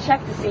and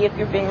check to see if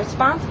you're being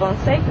responsible and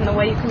safe in the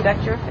way you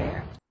conduct your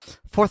affairs.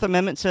 Fourth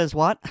Amendment says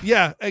what?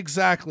 Yeah,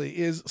 exactly.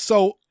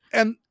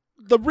 And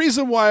the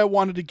reason why I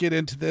wanted to get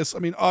into this, I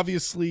mean,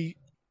 obviously,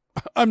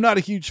 I'm not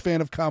a huge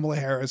fan of Kamala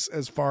Harris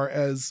as far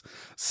as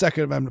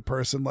Second Amendment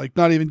person, like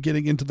not even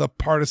getting into the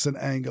partisan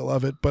angle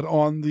of it, but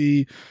on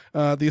the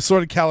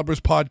Assorted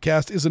Calibers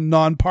podcast is a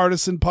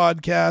nonpartisan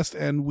podcast,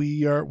 and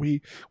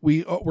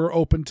we're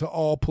open to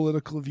all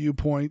political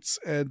viewpoints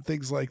and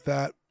things like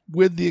that,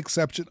 with the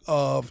exception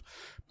of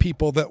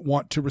people that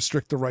want to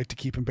restrict the right to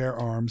keep and bear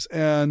arms.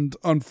 And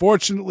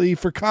unfortunately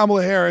for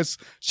Kamala Harris,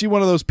 she's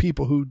one of those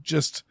people who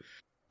just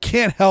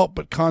can't help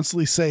but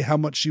constantly say how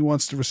much she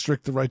wants to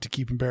restrict the right to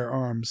keep and bear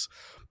arms.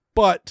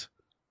 But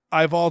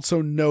I've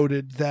also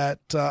noted that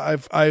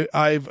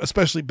I've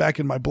especially back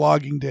in my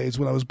blogging days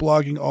when I was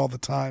blogging all the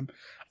time,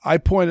 I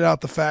pointed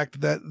out the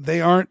fact that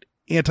they aren't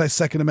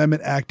anti-Second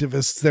Amendment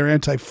activists, they're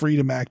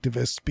anti-freedom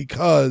activists,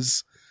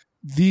 because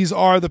these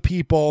are the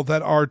people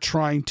that are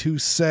trying to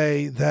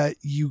say that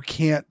you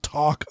can't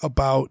talk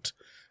about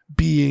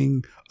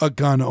being a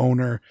gun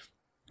we'll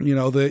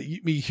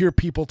hear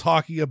people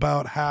talking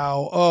about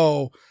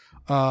how,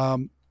 we'll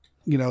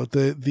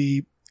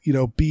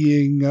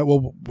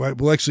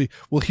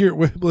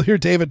hear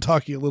David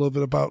talking a little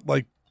bit about,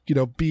 like,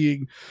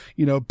 being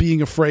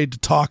afraid to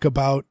talk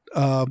about,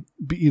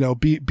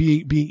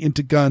 being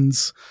into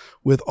guns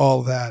with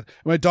all that.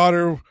 My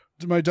daughter's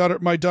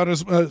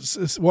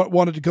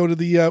wanted to go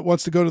to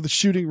wants to go to the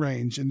shooting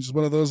range, and it's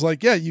one of those,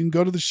 like, yeah, you can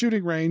go to the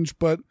shooting range,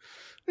 but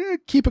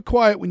keep it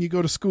quiet when you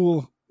go to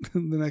school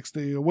the next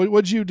day.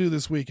 What'd you do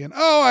this weekend?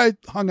 Oh, I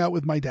hung out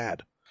with my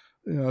dad.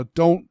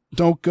 Don't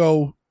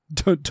go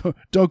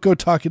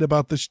talking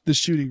about the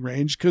shooting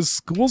range, because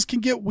schools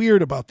can get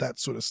weird about that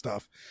sort of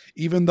stuff,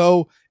 even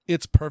though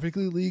it's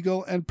perfectly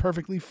legal and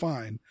perfectly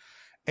fine.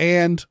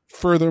 And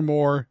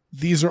furthermore,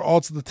 these are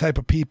also the type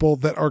of people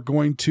that are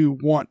going to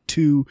want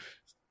to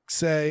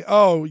say,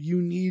 oh,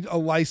 you need a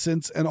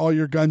license and all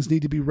your guns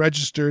need to be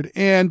registered.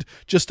 And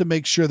just to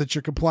make sure that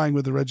you're complying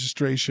with the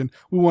registration,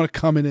 we want to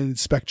come in and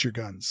inspect your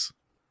guns.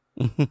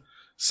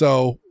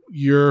 So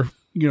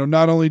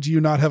not only do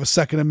you not have a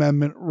Second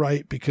Amendment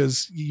right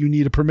because you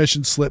need a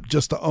permission slip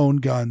just to own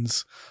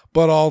guns,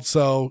 but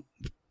also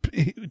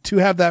to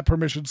have that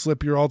permission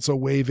slip, you're also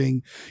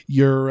waiving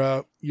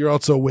your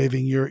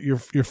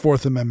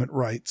Fourth Amendment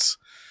rights,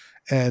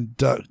 and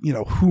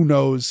who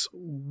knows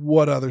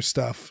what other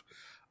stuff.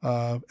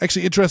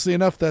 Actually, interestingly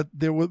enough, that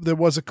there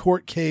was a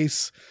court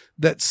case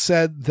that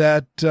said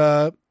that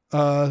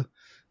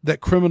that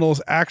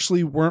criminals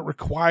actually weren't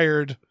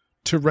required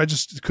to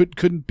register,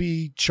 couldn't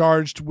be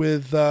charged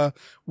with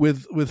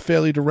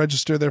failure to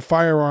register their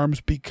firearms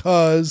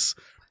because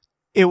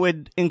it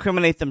would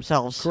incriminate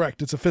themselves.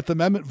 Correct. It's a Fifth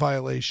Amendment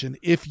violation.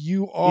 If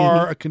you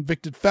are a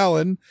convicted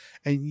felon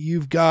and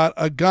you've got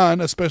a gun,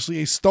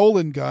 especially a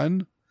stolen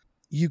gun,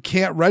 you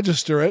can't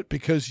register it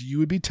because you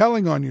would be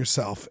telling on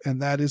yourself,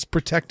 and that is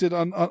protected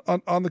on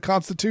the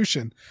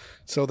Constitution.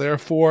 So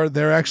therefore,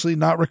 they're actually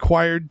not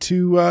required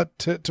to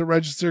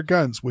register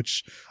guns,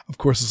 which of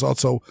course is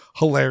also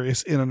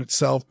hilarious in and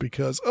itself,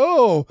 because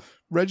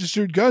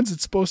registered guns,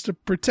 it's supposed to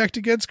protect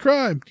against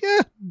crime.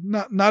 Yeah,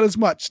 not as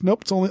much.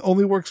 Nope, it's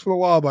only works for the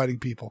law-abiding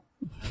people.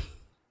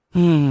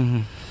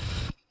 Well,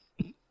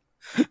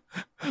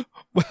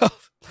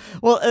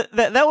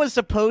 that was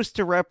supposed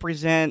to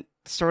represent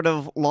sort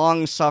of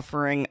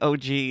long-suffering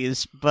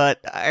OGs, but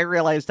I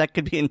realized that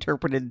could be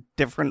interpreted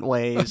different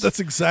ways. That's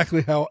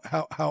exactly how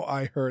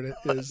I heard it.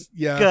 Is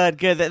yeah.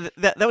 Good.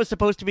 That was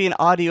supposed to be an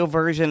audio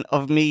version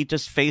of me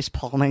just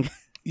face-palming.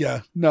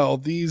 Yeah, no,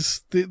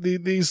 these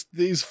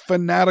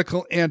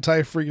fanatical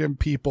anti-freedom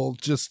people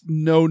just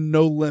know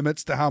no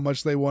limits to how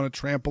much they want to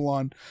trample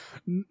on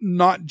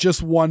not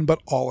just one,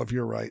 but all of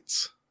your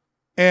rights.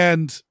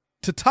 And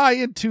to tie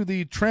into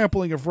the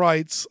trampling of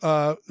rights,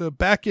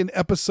 back in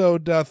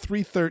episode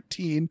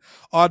 313,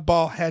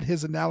 Oddball had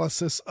his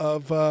analysis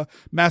of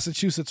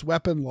Massachusetts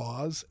weapon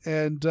laws,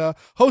 and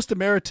host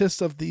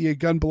emeritus of the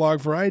Gun Blog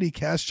Variety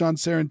Cast, John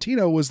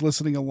Sorrentino, was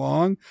listening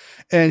along,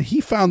 and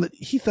he thought that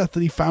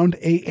he found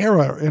an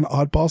error in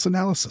Oddball's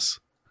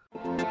analysis.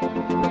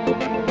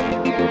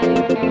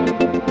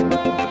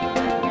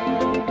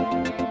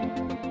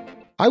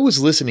 I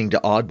was listening to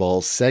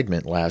Oddball's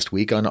segment last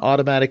week on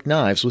automatic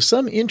knives with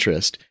some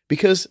interest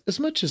because as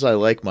much as I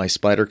like my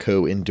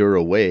Spyderco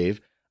Enduro Wave,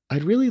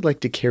 I'd really like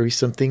to carry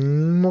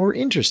something more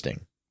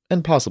interesting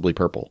and possibly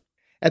purple.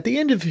 At the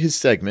end of his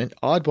segment,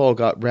 Oddball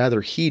got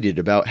rather heated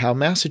about how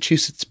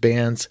Massachusetts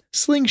bans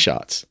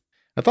slingshots.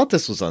 I thought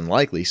this was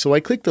unlikely, so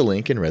I clicked the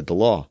link and read the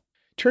law.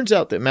 Turns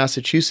out that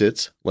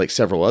Massachusetts, like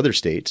several other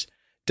states,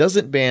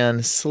 doesn't ban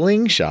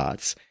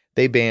slingshots,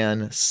 they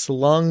ban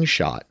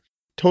slungshot.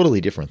 Totally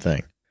different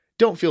thing.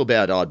 Don't feel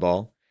bad,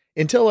 Oddball.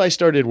 Until I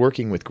started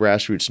working with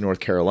Grassroots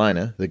North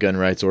Carolina, the gun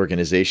rights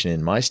organization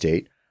in my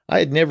state, I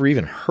had never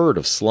even heard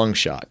of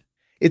slungshot.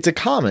 It's a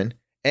common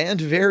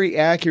and very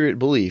accurate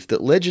belief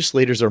that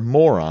legislators are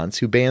morons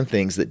who ban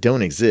things that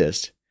don't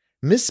exist,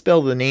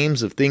 misspell the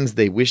names of things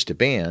they wish to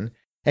ban,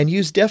 and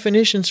use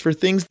definitions for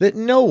things that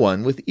no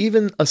one with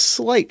even a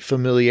slight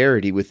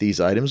familiarity with these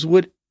items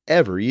would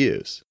ever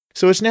use.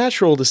 So it's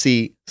natural to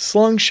see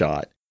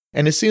slungshot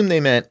and assume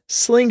they meant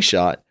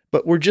slingshot,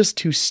 but were just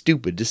too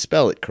stupid to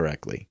spell it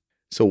correctly.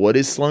 So what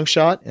is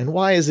slungshot, and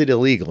why is it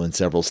illegal in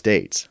several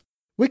states?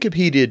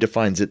 Wikipedia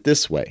defines it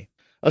this way.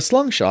 A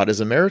slungshot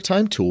is a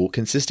maritime tool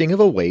consisting of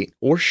a weight,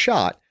 or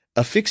shot,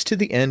 affixed to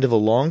the end of a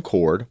long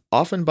cord,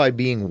 often by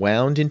being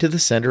wound into the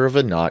center of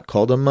a knot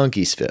called a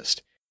monkey's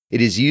fist. It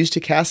is used to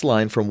cast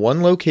line from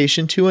one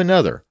location to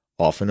another,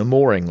 often a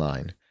mooring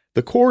line.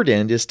 The cord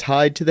end is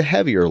tied to the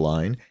heavier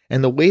line,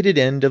 and the weighted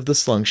end of the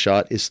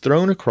slungshot is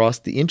thrown across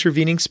the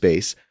intervening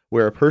space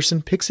where a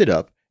person picks it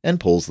up and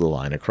pulls the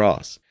line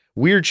across.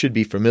 Weer'd should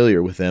be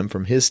familiar with them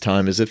from his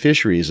time as a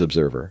fisheries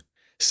observer.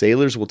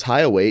 Sailors will tie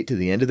a weight to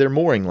the end of their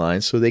mooring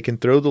line so they can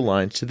throw the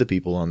lines to the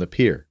people on the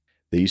pier.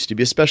 There used to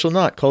be a special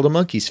knot called a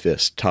monkey's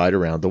fist tied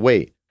around the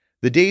weight.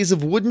 The days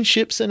of wooden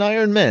ships and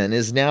iron men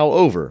is now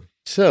over,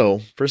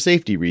 so, for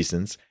safety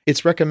reasons,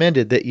 it's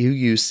recommended that you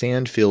use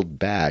sand-filled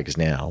bags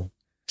now.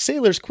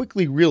 Sailors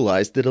quickly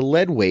realized that a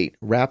lead weight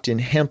wrapped in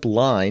hemp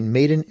line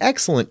made an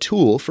excellent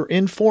tool for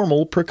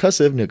informal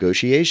percussive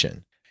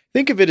negotiation.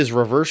 Think of it as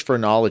reverse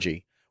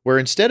phrenology, where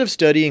instead of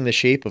studying the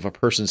shape of a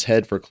person's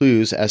head for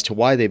clues as to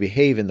why they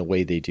behave in the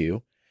way they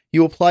do,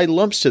 you apply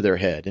lumps to their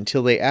head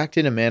until they act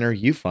in a manner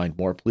you find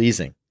more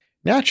pleasing.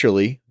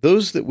 Naturally,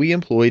 those that we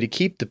employ to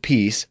keep the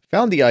peace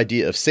found the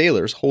idea of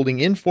sailors holding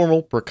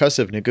informal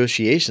percussive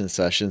negotiation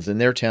sessions in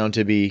their town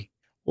to be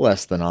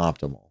less than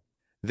optimal.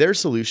 Their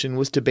solution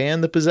was to ban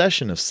the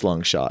possession of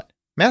slungshot.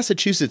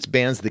 Massachusetts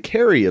bans the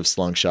carry of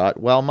slungshot,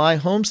 while my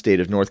home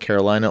state of North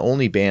Carolina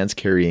only bans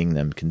carrying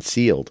them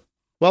concealed.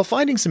 While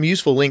finding some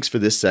useful links for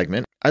this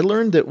segment, I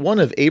learned that one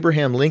of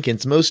Abraham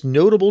Lincoln's most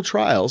notable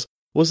trials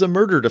was a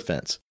murder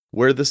defense,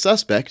 where the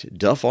suspect,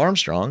 Duff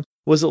Armstrong,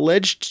 was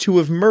alleged to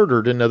have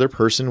murdered another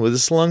person with a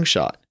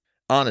slungshot.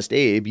 Honest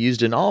Abe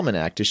used an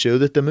almanac to show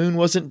that the moon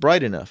wasn't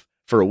bright enough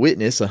for a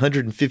witness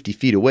 150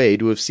 feet away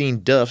to have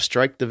seen Duff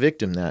strike the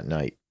victim that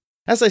night.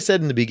 As I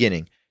said in the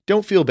beginning,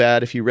 don't feel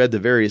bad if you read the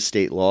various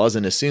state laws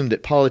and assumed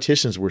that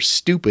politicians were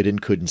stupid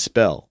and couldn't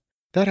spell.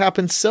 That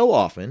happens so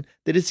often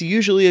that it's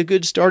usually a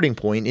good starting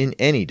point in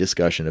any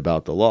discussion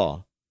about the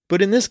law.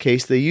 But in this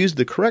case, they used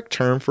the correct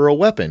term for a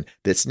weapon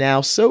that's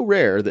now so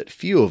rare that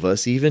few of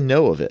us even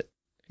know of it.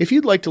 If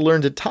you'd like to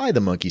learn to tie the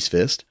monkey's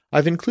fist,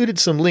 I've included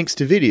some links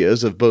to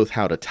videos of both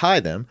how to tie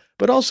them,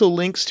 but also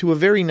links to a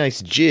very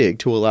nice jig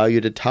to allow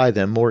you to tie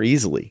them more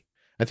easily.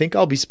 I think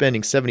I'll be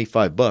spending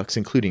 $75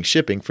 including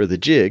shipping for the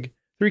jig,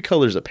 3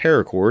 colors of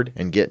paracord,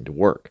 and getting to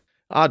work.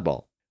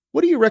 Oddball,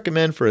 what do you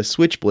recommend for a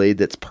switchblade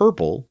that's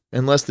purple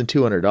and less than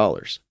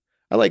 $200?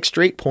 I like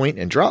straight point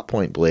and drop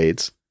point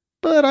blades,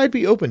 but I'd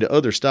be open to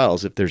other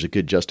styles if there's a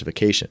good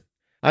justification.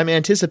 I'm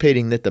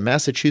anticipating that the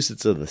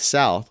Massachusetts of the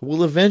South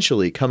will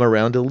eventually come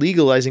around to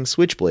legalizing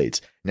switchblades,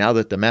 now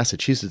that the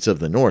Massachusetts of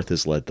the North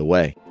has led the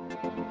way.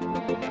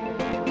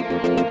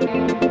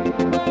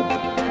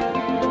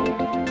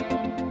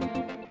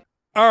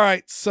 All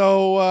right,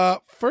 so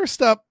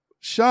first up,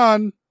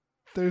 Sean,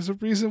 there's a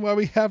reason why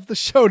we have the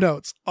show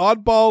notes.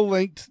 Oddball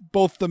linked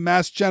both the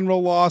Mass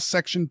General Law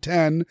Section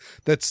 10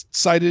 that's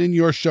cited in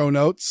your show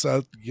notes.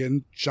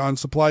 Again, Sean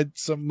supplied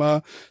some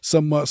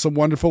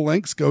wonderful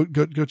links. Go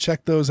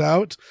check those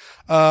out.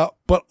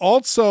 But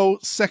also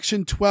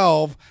Section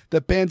 12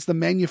 that bans the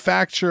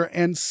manufacture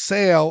and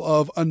sale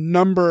of a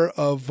number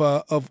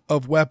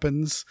of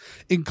weapons,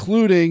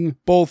 including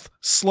both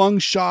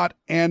slungshot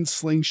and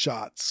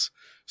slingshots.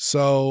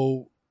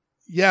 So,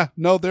 yeah,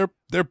 no, they're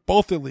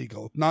both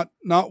illegal. Not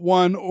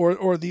one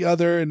or the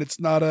other, and it's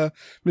not a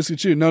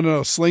misconception. No.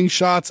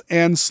 Slingshots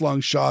and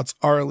slungshots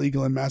are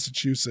illegal in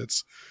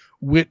Massachusetts,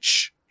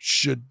 which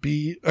should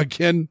be,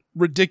 again,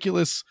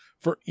 ridiculous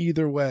for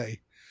either way.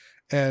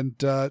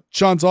 And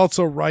Sean's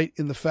also right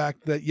in the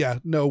fact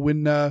that,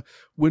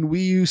 when we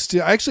used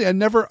to, actually, I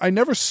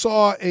never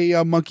saw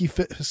a monkey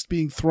fist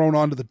being thrown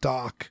onto the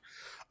dock,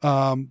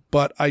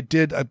 but I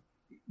did.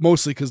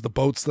 Mostly because the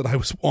boats that I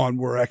was on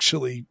were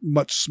actually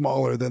much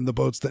smaller than the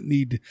boats that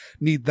need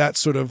that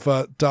sort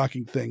of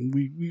docking thing.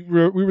 We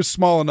were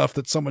small enough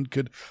that someone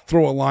could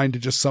throw a line to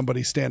just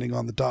somebody standing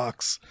on the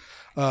docks.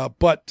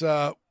 But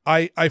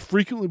I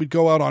frequently would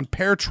go out on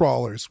pair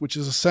trawlers, which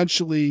is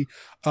essentially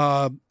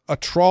a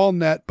trawl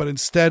net, but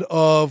instead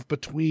of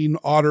between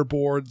otter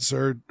boards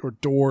or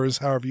doors,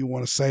 however you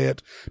want to say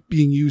it,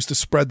 being used to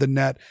spread the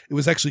net, it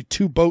was actually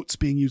two boats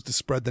being used to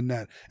spread the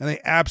net. And they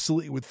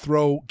absolutely would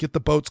get the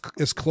boats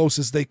as close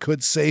as they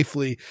could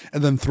safely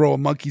and then throw a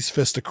monkey's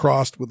fist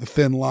across with a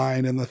thin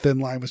line, and the thin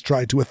line was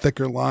tied to a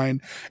thicker line,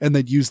 and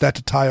they'd use that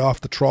to tie off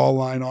the trawl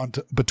line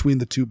between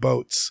the two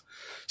boats.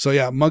 So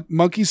yeah,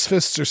 monkey's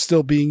fists are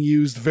still being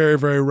used very,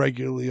 very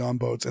regularly on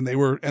boats, and they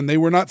were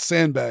not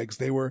sandbags;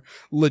 they were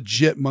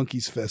legit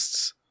monkey's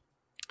fists.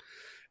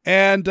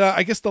 And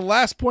I guess the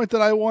last point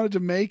that I wanted to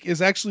make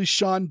is actually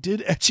Sean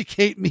did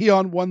educate me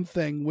on one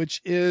thing,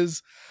 which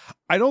is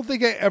I don't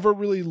think I ever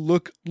really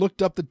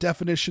looked up the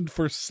definition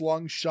for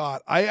slungshot.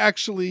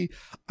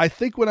 I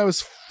think when I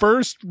was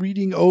first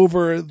reading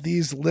over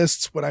these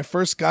lists, when I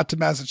first got to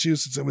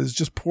Massachusetts and was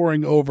just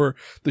poring over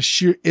the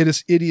sheer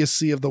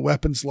idiocy of the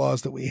weapons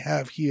laws that we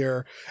have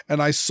here,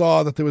 and I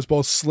saw that there was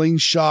both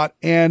slingshot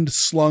and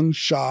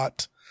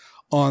slungshot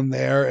on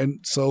there, and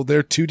so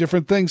they're two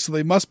different things, so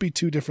they must be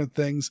two different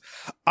things.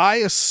 I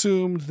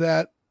assumed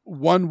that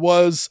one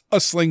was a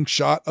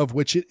slingshot, of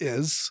which it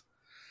is,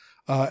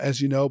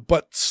 as you know,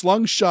 but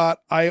slungshot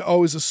I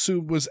always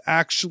assumed was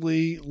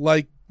actually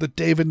like the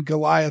David and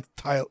Goliath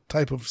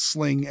type of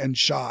sling and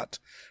shot,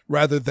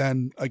 rather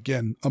than,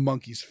 again, a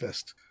monkey's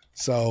fist.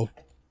 So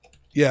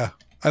yeah,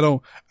 I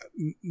don't.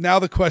 Now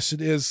the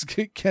question is,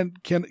 can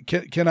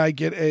I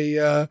get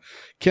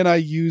can I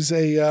use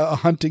a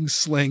hunting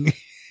sling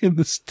in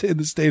the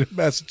state of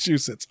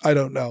Massachusetts? I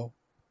don't know.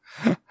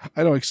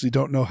 I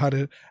don't know how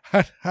to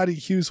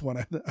use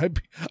one.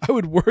 I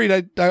would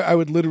worry I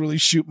would literally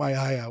shoot my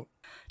eye out.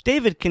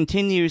 David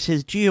continues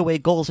his GOA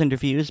goals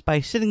interviews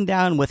by sitting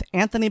down with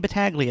Anthony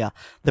Battaglia,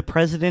 the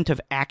president of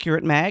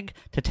Accurate Mag,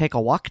 to take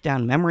a walk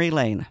down memory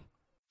lane.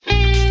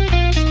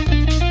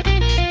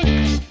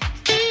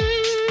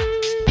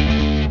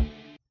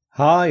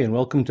 Hi, and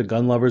welcome to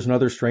Gun Lovers and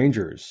Other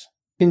Strangers.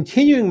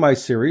 Continuing my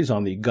series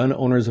on the Gun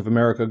Owners of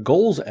America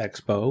Goals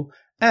Expo,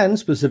 and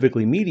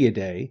specifically Media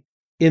Day,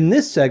 in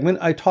this segment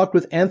I talked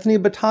with Anthony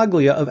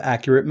Battaglia of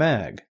Accurate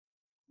Mag.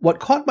 What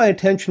caught my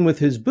attention with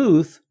his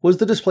booth was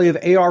the display of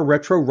AR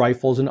retro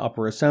rifles and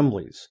upper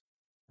assemblies.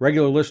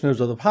 Regular listeners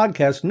of the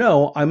podcast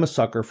know I'm a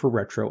sucker for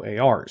retro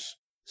ARs.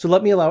 So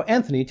let me allow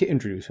Anthony to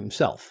introduce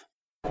himself.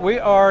 We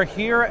are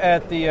here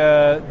at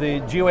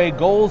the GOA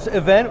Goals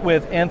event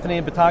with Anthony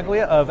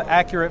Battaglia of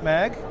Accurate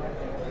Mag.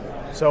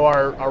 So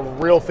our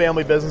real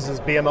family business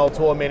is BML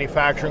Tool and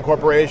Manufacturing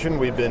Corporation.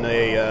 We've been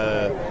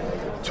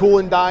a tool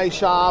and die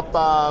shop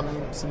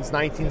since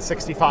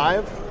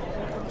 1965.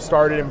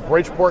 Started in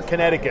Bridgeport,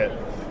 Connecticut.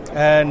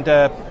 And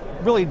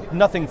really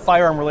nothing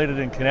firearm related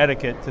in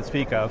Connecticut to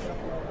speak of.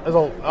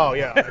 Oh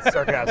yeah, it's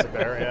sarcastic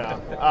there,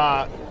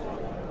 yeah.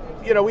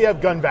 We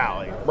have Gun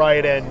Valley,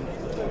 right? And,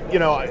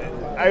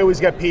 I always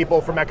get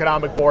people from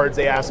economic boards,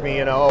 they ask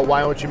me,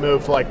 why don't you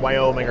move to like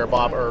Wyoming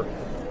or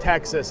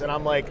Texas? And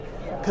I'm like,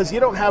 because you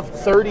don't have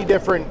 30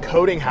 different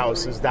coating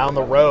houses down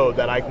the road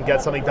that I can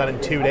get something done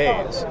in 2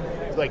 days.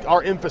 Like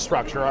our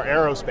infrastructure, our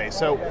aerospace.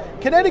 So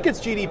Connecticut's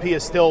GDP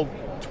is still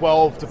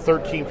 12 to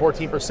 13,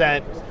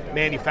 14%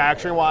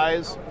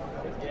 manufacturing-wise.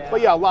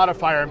 But yeah, a lot of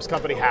firearms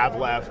company have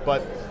left,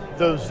 but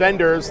those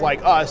vendors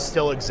like us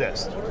still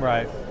exist.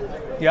 Right.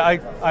 Yeah,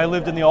 I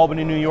lived in the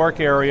Albany, New York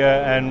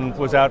area and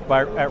was out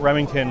at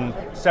Remington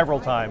several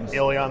times.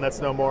 Ilion, that's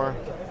no more.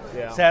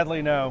 Yeah.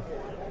 Sadly, no.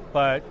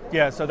 But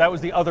yeah, so that was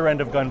the other end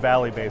of Gun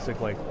Valley,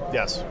 basically.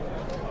 Yes.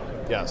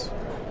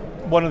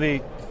 One of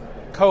the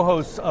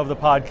co-hosts of the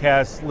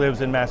podcast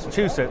lives in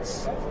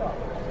Massachusetts,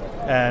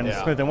 and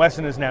Smith &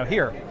 Wesson is now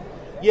here.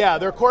 Yeah,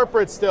 their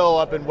corporate's still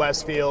up in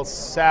Westfield.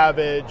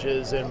 Savage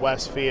is in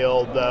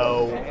Westfield,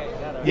 though.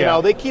 You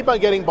know, they keep on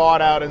getting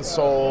bought out and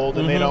sold,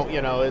 and they don't.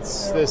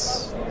 It's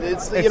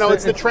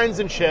the trends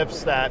and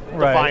shifts that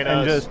define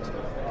us. And just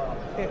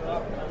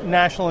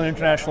national and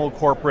international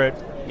corporate.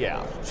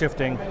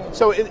 Shifting.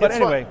 So, but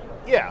anyway,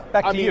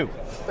 back to you.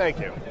 Thank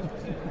you.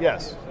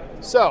 Yes.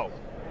 So,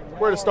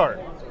 where to start?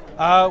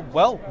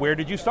 Well, where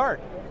did you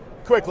start?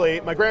 Quickly,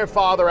 my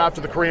grandfather,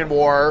 after the Korean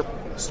War,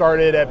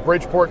 started at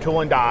Bridgeport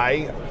Tool and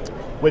Die,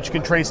 which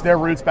can trace their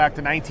roots back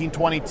to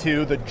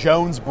 1922. The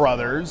Jones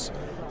brothers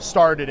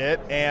started it,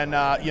 and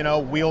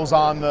wheels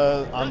on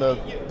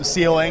the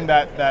ceiling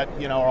that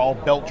are all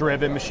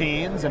belt-driven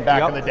machines, and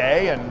back in the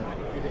day, and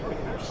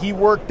he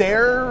worked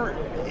there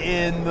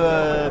in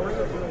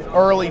the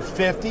early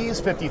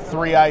 50s,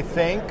 53, I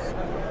think,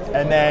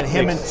 and then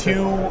him and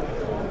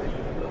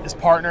his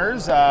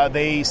partners,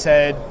 they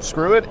said,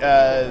 screw it.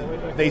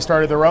 They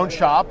started their own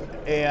shop,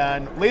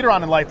 and later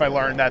on in life I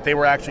learned that they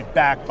were actually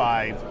backed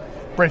by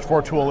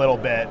Bridgeport Tool a little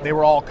bit. They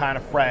were all kind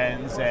of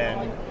friends,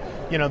 and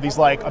these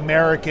like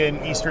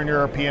American, Eastern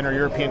European or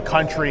European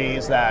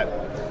countries, that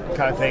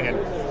kind of thing. And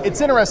it's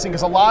interesting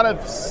because a lot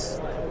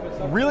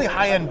of really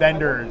high-end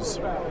vendors,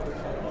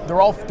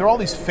 they're all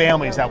these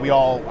families that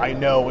I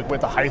know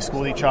went to high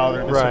school with each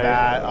other, this or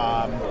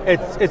that.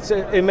 It's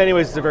in many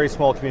ways it's a very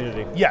small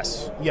community.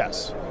 Yes.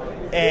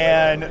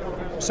 And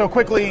so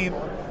quickly,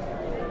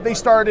 they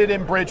started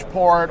in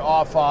Bridgeport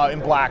off in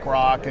Black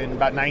Rock in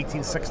about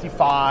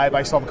 1965.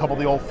 I still have a couple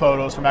of the old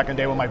photos from back in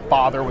the day when my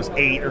father was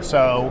 8 or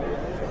so.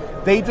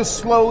 They just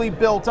slowly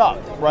built up,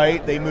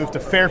 right? They moved to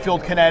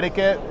Fairfield,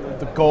 Connecticut,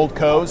 the Gold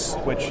Coast,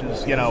 which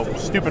is,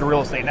 stupid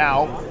real estate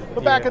now.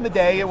 But back in the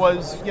day, it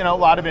was, a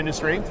lot of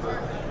industry.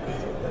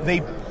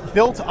 They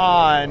built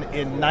on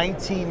in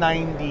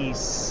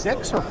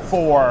 1996 or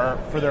 4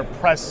 for their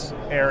press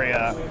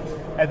area.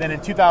 And then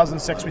in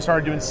 2006, we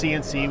started doing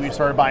CNC. We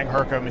started buying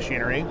Herco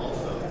machinery.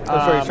 You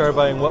started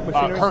buying what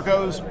machinery?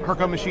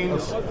 Herco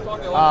machines.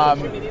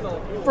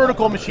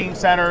 Vertical machine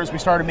centers. We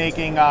started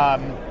making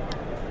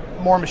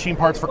more machine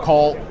parts for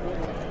Colt.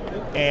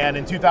 And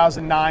in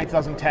 2009,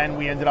 2010,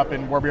 we ended up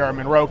in where we are in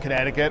Monroe,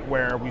 Connecticut,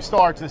 where we still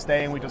are to this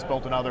day, and we just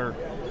built another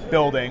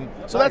building.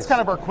 So that's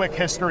kind of our quick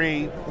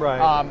history. Right.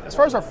 As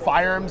far as our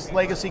firearms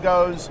legacy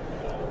goes,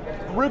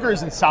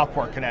 Ruger's in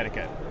Southport,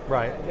 Connecticut.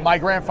 Right. My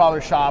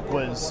grandfather's shop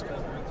was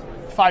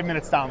 5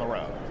 minutes down the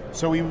road.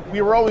 So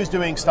we were always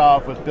doing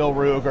stuff with Bill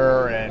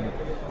Ruger and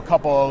a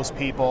couple of those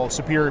people.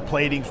 Superior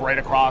Plating's right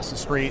across the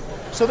street.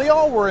 So they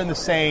all were in the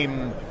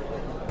same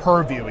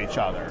purview each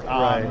other.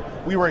 Right.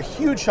 We were a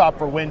huge shop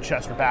for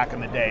Winchester back in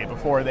the day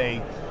before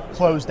they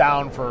closed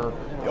down for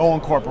the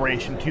Olin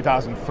Corporation in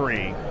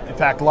 2003. In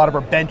fact, a lot of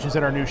our benches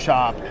in our new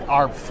shop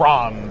are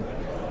from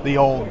the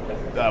old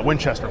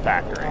Winchester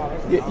factory.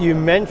 You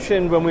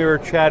mentioned when we were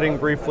chatting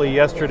briefly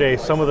yesterday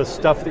some of the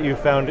stuff that you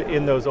found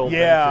in those old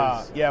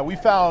benches. Yeah, we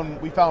found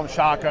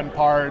shotgun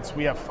parts.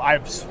 I have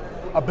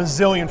a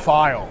bazillion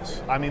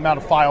files. I mean, the amount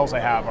of files I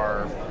have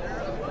are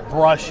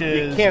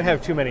brushes. You can't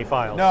have too many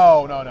files.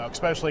 No.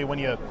 Especially when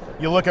you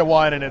look at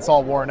one and it's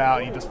all worn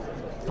out, and you just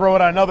throw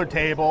it on another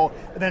table,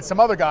 and then some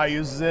other guy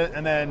uses it,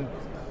 and then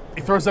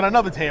he throws it on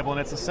another table, and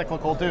it's a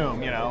cyclical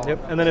doom,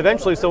 Yep. And then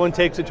eventually someone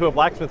takes it to a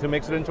blacksmith who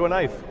makes it into a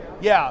knife.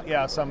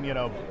 Yeah, some,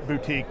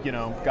 boutique,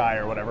 guy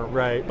or whatever.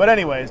 Right. But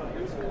anyways,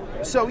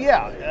 so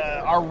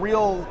our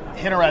real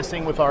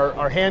interesting with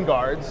our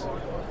handguards,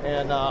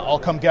 and I'll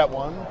come get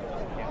one.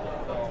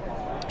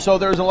 So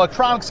there's an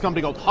electronics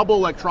company called Hubble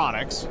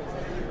Electronics,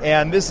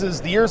 and this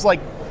is the years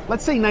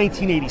let's say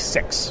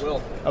 1986.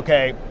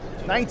 Okay,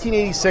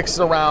 1986 is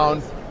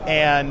around,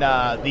 and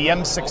the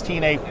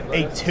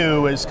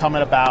M16A2 is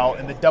coming about,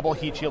 and the double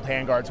heat shield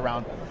handguards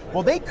around.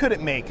 Well, they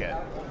couldn't make it.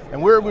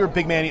 And we were a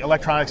big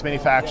electronics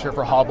manufacturer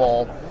for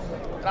Hubble.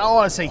 And I don't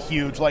want to say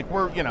huge,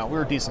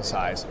 we're decent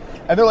size.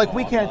 And they're like,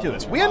 we can't do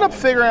this. We end up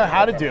figuring out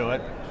how to do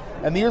it.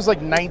 And the year's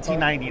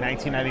 1990,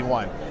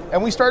 1991.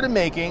 And we started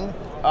making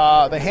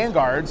the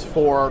handguards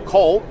for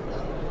Colt,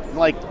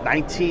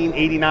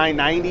 1989,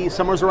 90,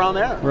 somewhere around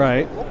there.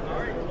 Right.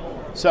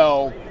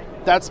 So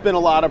that's been a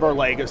lot of our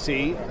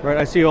legacy. Right.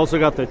 I see you also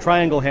got the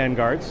triangle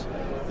handguards.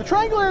 The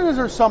triangle handguards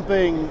are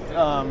something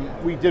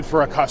we did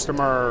for a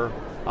customer.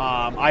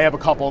 I have a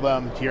couple of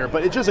them here,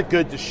 but it's just a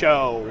good to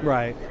show.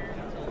 Right.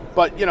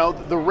 But,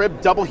 the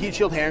rib double heat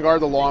shield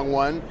handguard, the long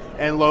one,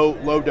 and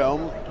low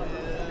dome,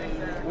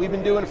 we've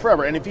been doing it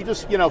forever. And if you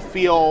just,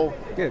 feel,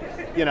 Good.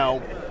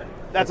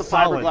 that's It's a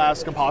solid.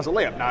 fiberglass composite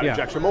layup, not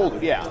injection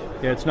molded, Yeah,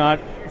 it's not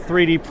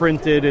 3D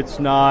printed, it's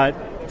not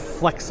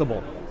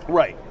flexible.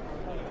 Right.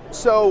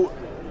 So,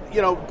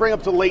 bring up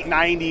to the late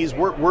 90s,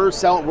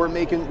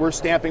 we're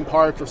stamping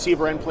parts,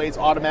 receiver end plates,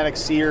 automatic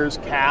sears,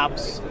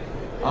 caps.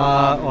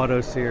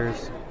 Auto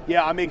sears.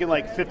 Yeah, I'm making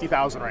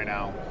 50,000 right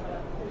now.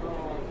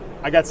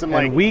 I got some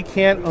And we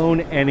can't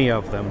own any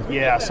of them.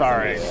 Yeah,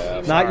 sorry.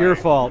 Not your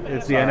fault.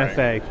 It's the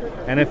NFA.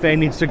 NFA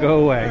needs to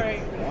go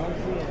away.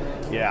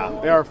 Yeah,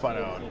 they are fun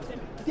to own.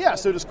 Yeah,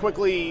 so just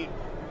quickly,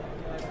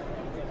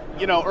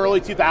 early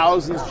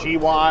 2000s,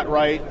 GWAT,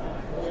 right?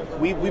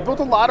 We built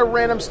a lot of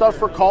random stuff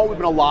for Colt. We've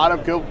been a lot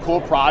of cool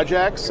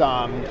projects.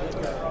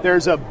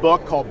 There's a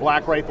book called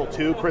Black Rifle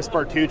 2, Chris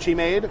Bartucci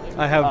made.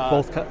 I have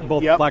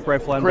both Yep. Black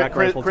Rifle and Black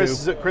Rifle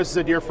 2. Chris is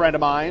a dear friend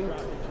of mine.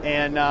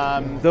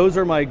 And those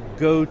are my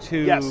go-to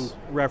Yes.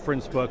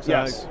 reference books.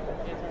 Yes.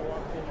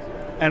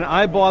 And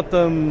I bought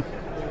them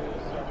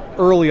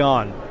early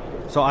on.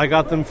 So I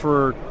got them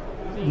for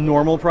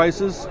normal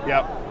prices.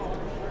 Yep.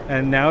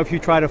 And now if you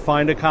try to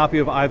find a copy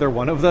of either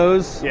one of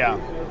those, Yeah.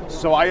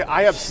 So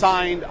I have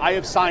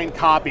signed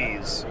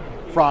copies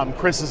from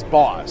Chris's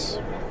boss.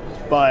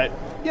 But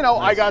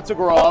I got to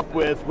grow up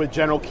with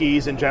General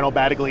Keyes and General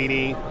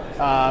Battaglini,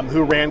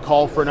 who ran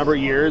Colt for a number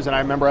of years, and I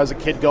remember as a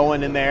kid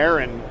going in there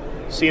and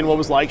seeing what it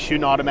was like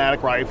shooting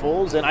automatic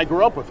rifles, and I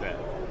grew up with it.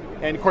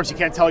 And of course you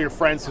can't tell your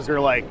friends because they're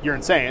like, you're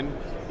insane,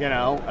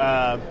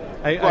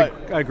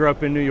 I grew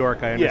up in New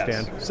York, I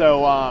understand. Yes.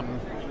 So,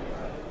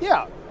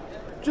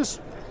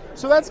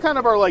 so that's kind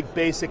of our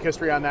basic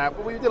history on that.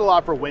 But we did a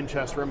lot for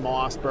Winchester and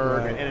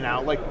Mossberg and in and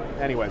out.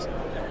 Anyways.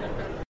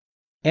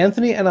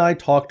 Anthony and I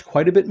talked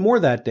quite a bit more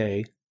that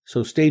day,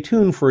 so stay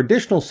tuned for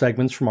additional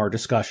segments from our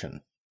discussion.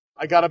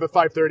 I got up at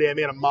 5:30, I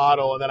made a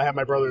model, and then I had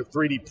my brother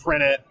 3D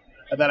print it,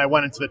 and then I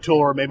went into the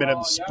tool room, maybe in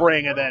the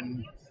spring, and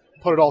then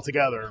put it all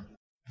together.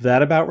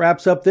 That about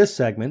wraps up this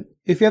segment.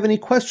 If you have any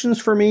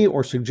questions for me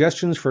or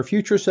suggestions for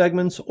future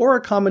segments or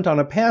a comment on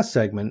a past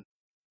segment,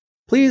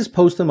 please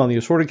post them on the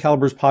Assorted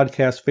Calibers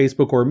Podcast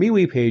Facebook or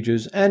MeWe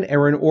pages, and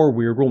Aaron or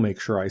Weer'd will make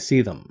sure I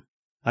see them.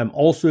 I'm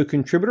also a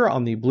contributor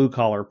on the Blue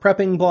Collar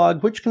Prepping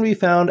blog, which can be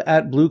found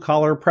at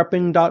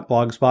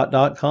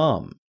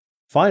bluecollarprepping.blogspot.com.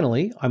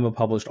 Finally, I'm a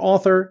published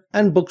author,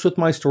 and books with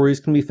my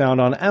stories can be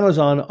found on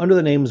Amazon under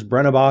the names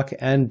Brena Bock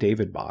and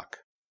David Bock.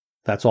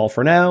 That's all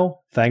for now.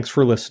 Thanks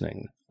for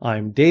listening.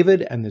 I'm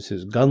David, and this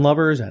is Gun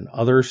Lovers and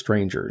Other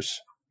Strangers.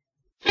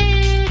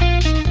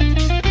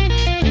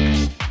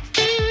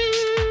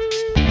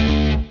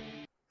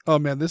 Oh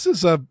man, this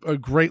is a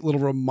great little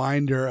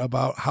reminder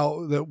about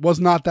how that was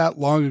not that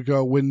long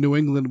ago when New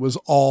England was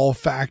all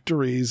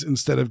factories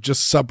instead of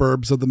just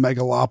suburbs of the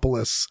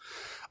megalopolis.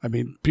 I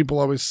mean, people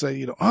always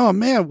say, oh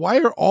man, why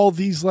are all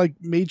these like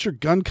major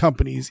gun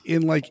companies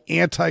in like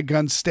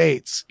anti-gun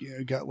states?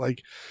 You got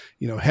like,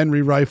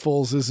 Henry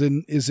Rifles is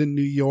in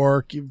New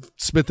York.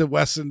 Smith &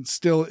 Wesson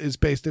still is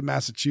based in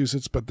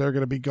Massachusetts, but they're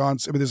going to be gone.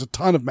 I mean, there's a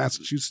ton of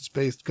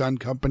Massachusetts-based gun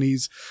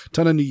companies,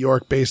 ton of New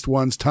York-based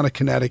ones, ton of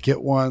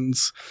Connecticut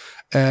ones,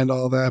 and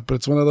all that. But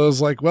it's one of those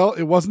like, well,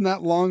 it wasn't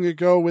that long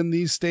ago when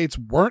these states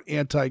weren't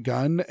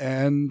anti-gun,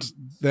 and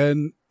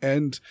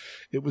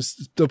it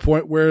was the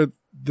point where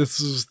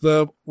this is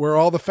where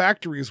all the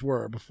factories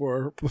were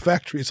before the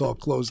factories all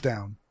closed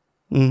down.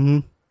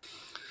 Mm-hmm.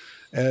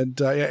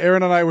 And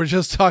Aaron and I were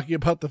just talking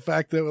about the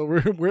fact that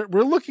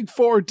we're looking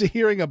forward to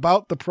hearing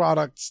about the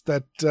products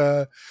that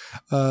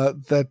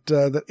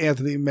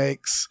Anthony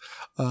makes.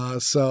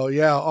 So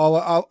yeah,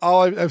 all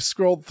I've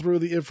scrolled through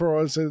the info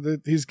and said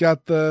that he's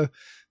got the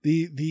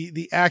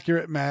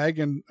Accurate mag,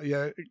 and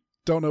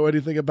don't know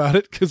anything about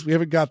it because we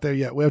haven't got there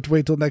yet. We have to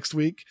wait till next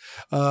week.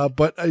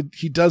 But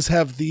he does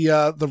have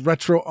the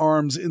retro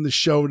arms in the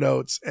show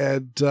notes,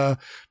 and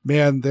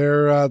man,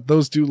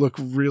 those do look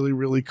really,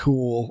 really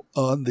cool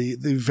on the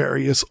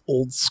various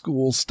old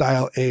school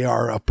style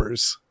AR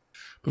uppers.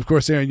 Of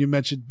course, Aaron, you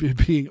mentioned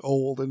being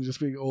old, and just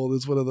being old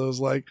is one of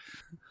those like,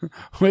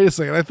 wait a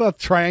second, I thought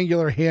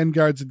triangular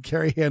handguards and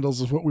carry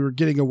handles is what we were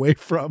getting away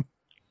from.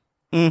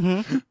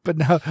 Mm-hmm. But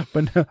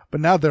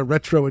now they're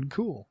retro and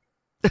cool.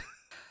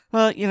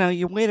 Well,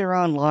 you wait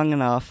around long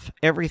enough,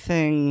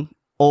 everything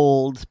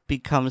old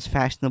becomes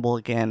fashionable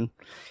again,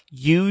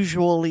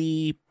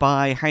 usually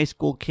by high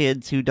school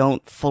kids who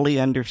don't fully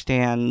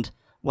understand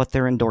what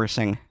they're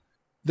endorsing.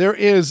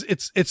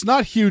 It's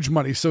not huge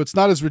money, so it's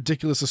not as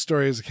ridiculous a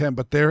story as it can,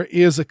 but there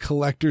is a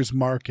collector's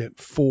market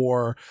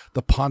for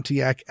the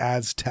Pontiac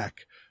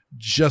Aztec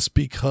just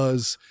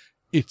because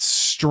it's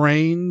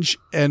strange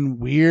and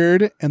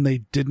weird, and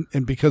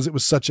because it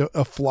was such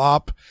a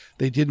flop,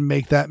 they didn't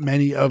make that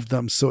many of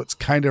them, so it's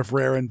kind of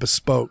rare and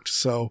bespoke.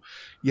 So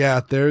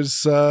yeah,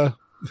 there's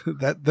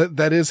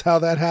that is how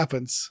that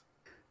happens.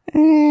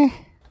 I'm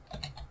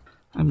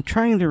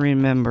trying to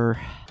remember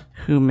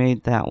who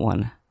made that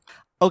one.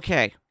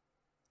 Okay,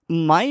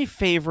 my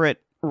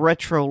favorite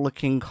retro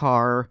looking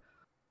car,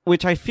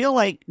 which I feel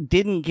like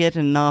didn't get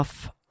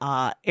enough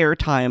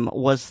airtime,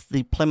 was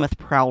the Plymouth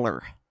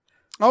Prowler.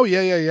 Oh,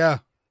 yeah.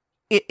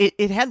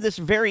 It had this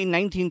very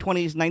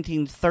 1920s,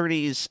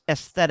 1930s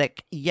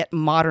aesthetic, yet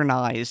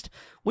modernized,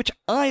 which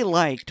I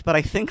liked, but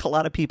I think a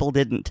lot of people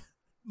didn't.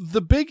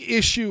 The big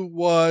issue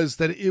was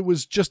that it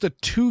was just a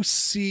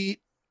 2-seat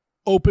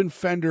open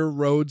fender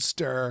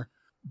roadster,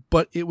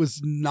 but it was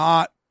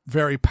not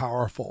very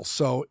powerful.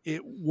 So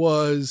it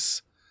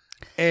was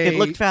it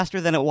looked faster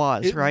than it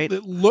was, right?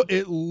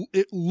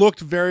 It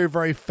looked very,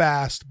 very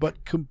fast,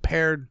 but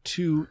compared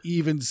to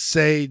even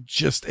say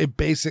just a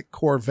basic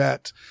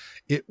Corvette,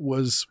 it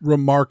was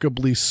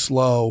remarkably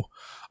slow.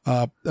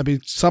 I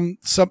mean, some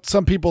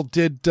people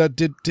did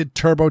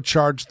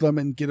turbocharge them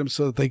and get them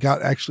so that they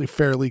got actually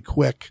fairly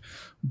quick,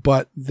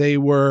 but they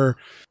were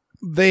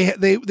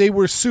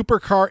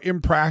supercar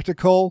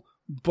impractical,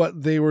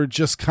 but they were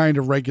just kind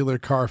of regular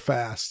car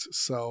fast.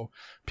 So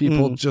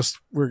people just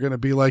were going to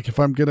be like, if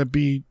I'm going to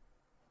be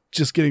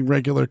just getting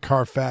regular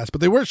car fast,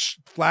 but they were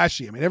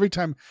flashy. I mean, every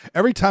time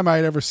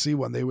I'd ever see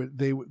one, they would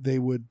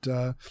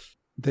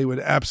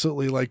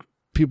absolutely, like,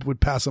 people would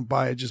pass them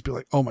by and just be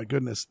like, oh my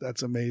goodness,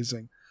 that's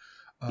amazing.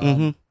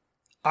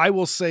 I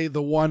will say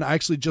the one I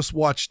actually just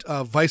watched,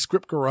 Vice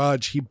Grip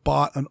Garage. He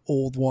bought an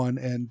old one.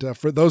 And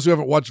for those who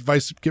haven't watched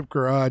Vice Grip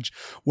Garage,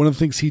 one of the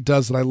things he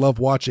does that I love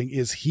watching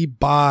is he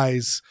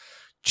buys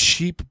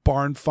cheap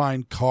barn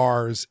find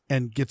cars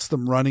and gets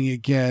them running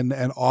again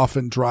and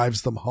often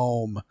drives them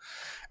home.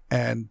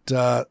 And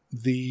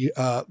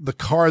the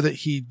car that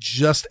he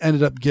just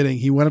ended up getting,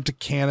 he went up to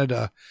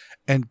Canada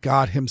and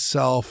got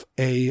himself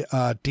a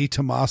De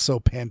Tomaso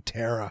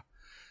Pantera.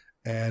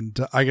 And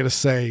I got to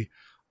say,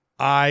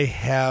 I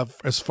have,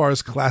 as far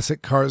as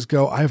classic cars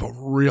go, I have a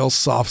real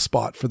soft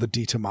spot for the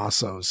De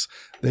Tomasos.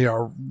 They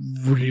are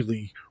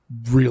really,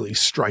 really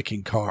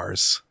striking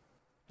cars.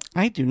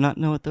 I do not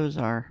know what those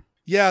are.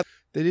 Yeah,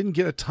 they didn't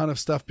get a ton of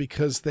stuff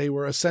because they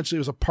were essentially, it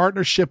was a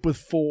partnership with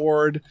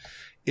Ford.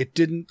 It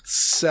didn't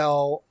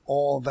sell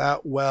all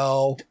that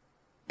well.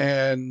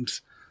 And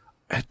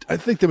I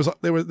think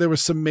there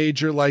was some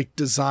major like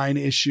design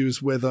issues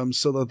with them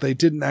so that they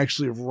didn't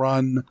actually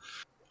run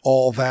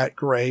all that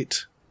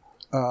great.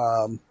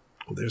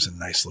 There's a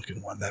nice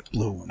looking one. That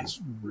blue one's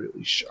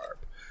really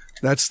sharp.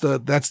 That's the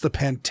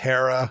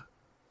Pantera,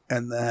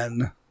 and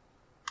then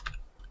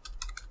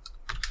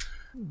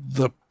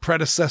the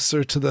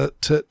predecessor to the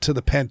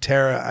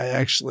Pantera, I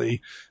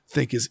actually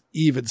think is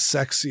even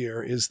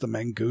sexier, is the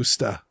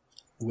Mangusta,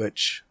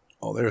 which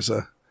there's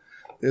a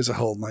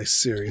whole nice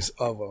series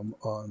of them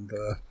on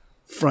the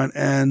front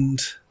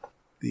end,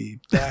 the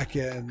back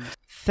end.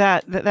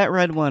 That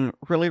red one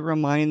really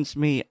reminds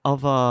me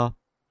of a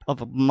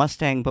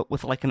Mustang, but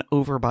with like an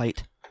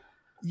overbite.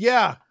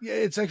 Yeah,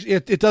 it's actually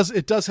it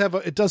does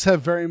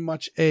have very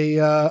much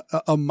a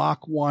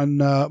Mach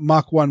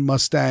 1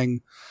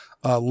 Mustang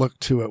look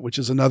to it, which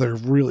is another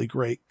really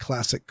great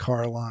classic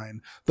car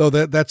line. Though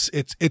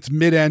it's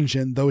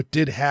mid-engine, though it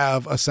did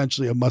have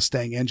essentially a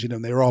Mustang engine,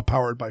 and they were all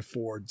powered by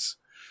Fords.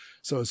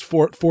 So it's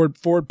Ford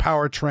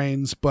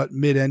powertrains, but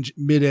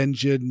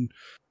mid-engine.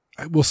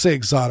 We'll say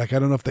exotic. I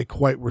don't know if they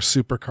quite were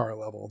supercar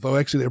level, though.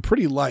 Actually, they're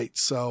pretty light.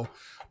 So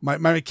my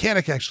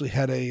mechanic actually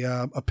had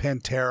a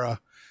Pantera.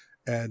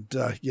 And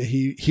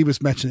he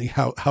was mentioning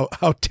how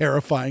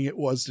terrifying it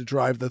was to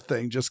drive the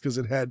thing, just because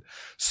it had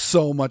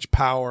so much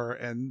power,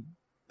 and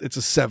it's a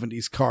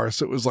 70s car,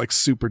 so it was like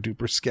super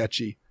duper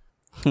sketchy.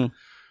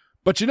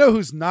 But you know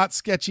who's not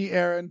sketchy,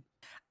 Aaron?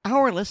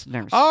 Our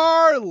listeners.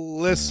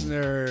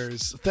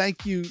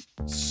 Thank you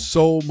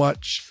so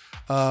much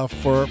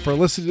for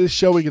listening to this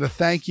show. We're going to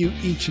thank you,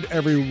 each and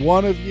every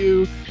one of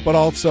you, but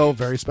also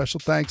very special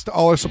thanks to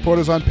all our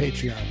supporters on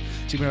Patreon.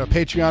 So you can go to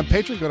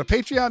Patreon. Go to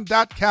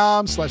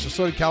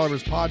patreon.com/Assorted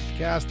Calibers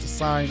podcast to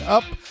sign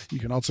up. You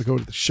can also go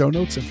to the show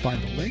notes and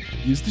find the link.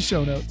 Use the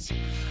show notes.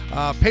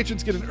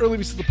 Patrons get an early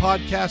release of the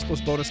podcast, plus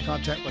bonus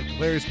content like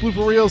hilarious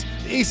blooper reels,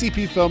 the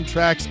ACP film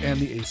tracks, and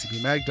the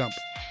ACP mag dump.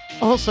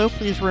 Also,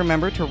 please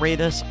remember to rate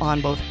us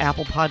on both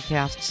Apple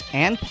Podcasts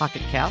and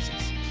Pocket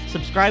Casts.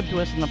 Subscribe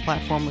to us on the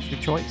platform of your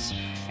choice,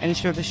 and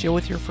share the show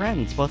with your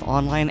friends, both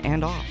online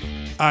and off.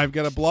 I've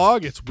got a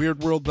blog. It's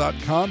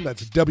weerdworld.com.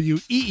 That's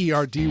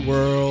WEERD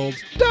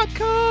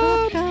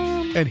world.com.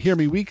 And hear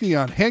me weekly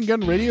on Handgun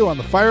Radio on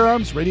the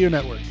Firearms Radio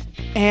Network.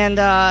 And,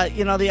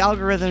 the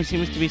algorithm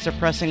seems to be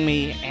suppressing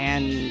me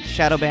and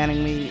shadow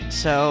banning me,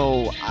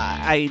 so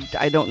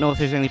I don't know if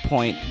there's any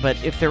point. But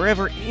if there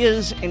ever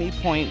is any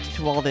point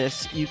to all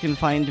this, you can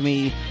find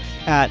me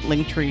at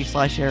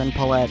linktree/Aaron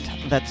Paulette.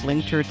 That's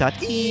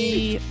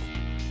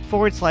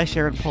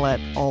linktree.ee/Aaron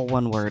Paulette, all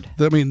one word.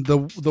 I mean,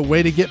 the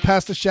way to get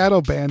past the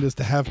shadow ban is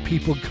to have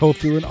people go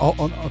through an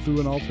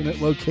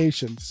alternate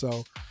location.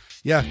 So,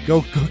 yeah,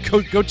 go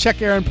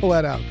check Aaron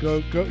Paulette out.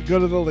 Go to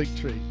the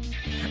Linktree.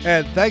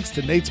 And thanks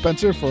to Nate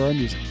Spencer for our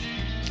music.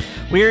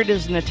 Weer'd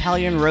is an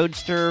Italian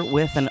roadster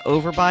with an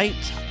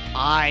overbite.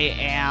 I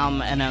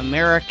am an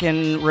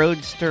American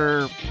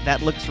roadster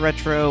that looks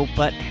retro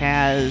but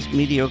has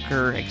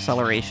mediocre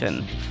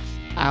acceleration.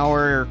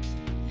 I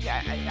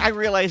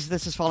realize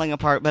this is falling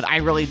apart, but I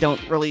really don't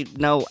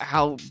know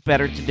how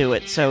better to do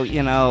it. So,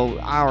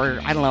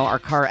 our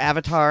car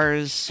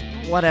avatars,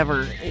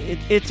 whatever,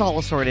 it's all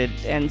assorted,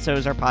 and so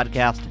is our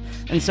podcast,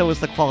 and so is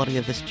the quality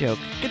of this joke.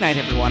 Good night,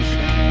 everyone.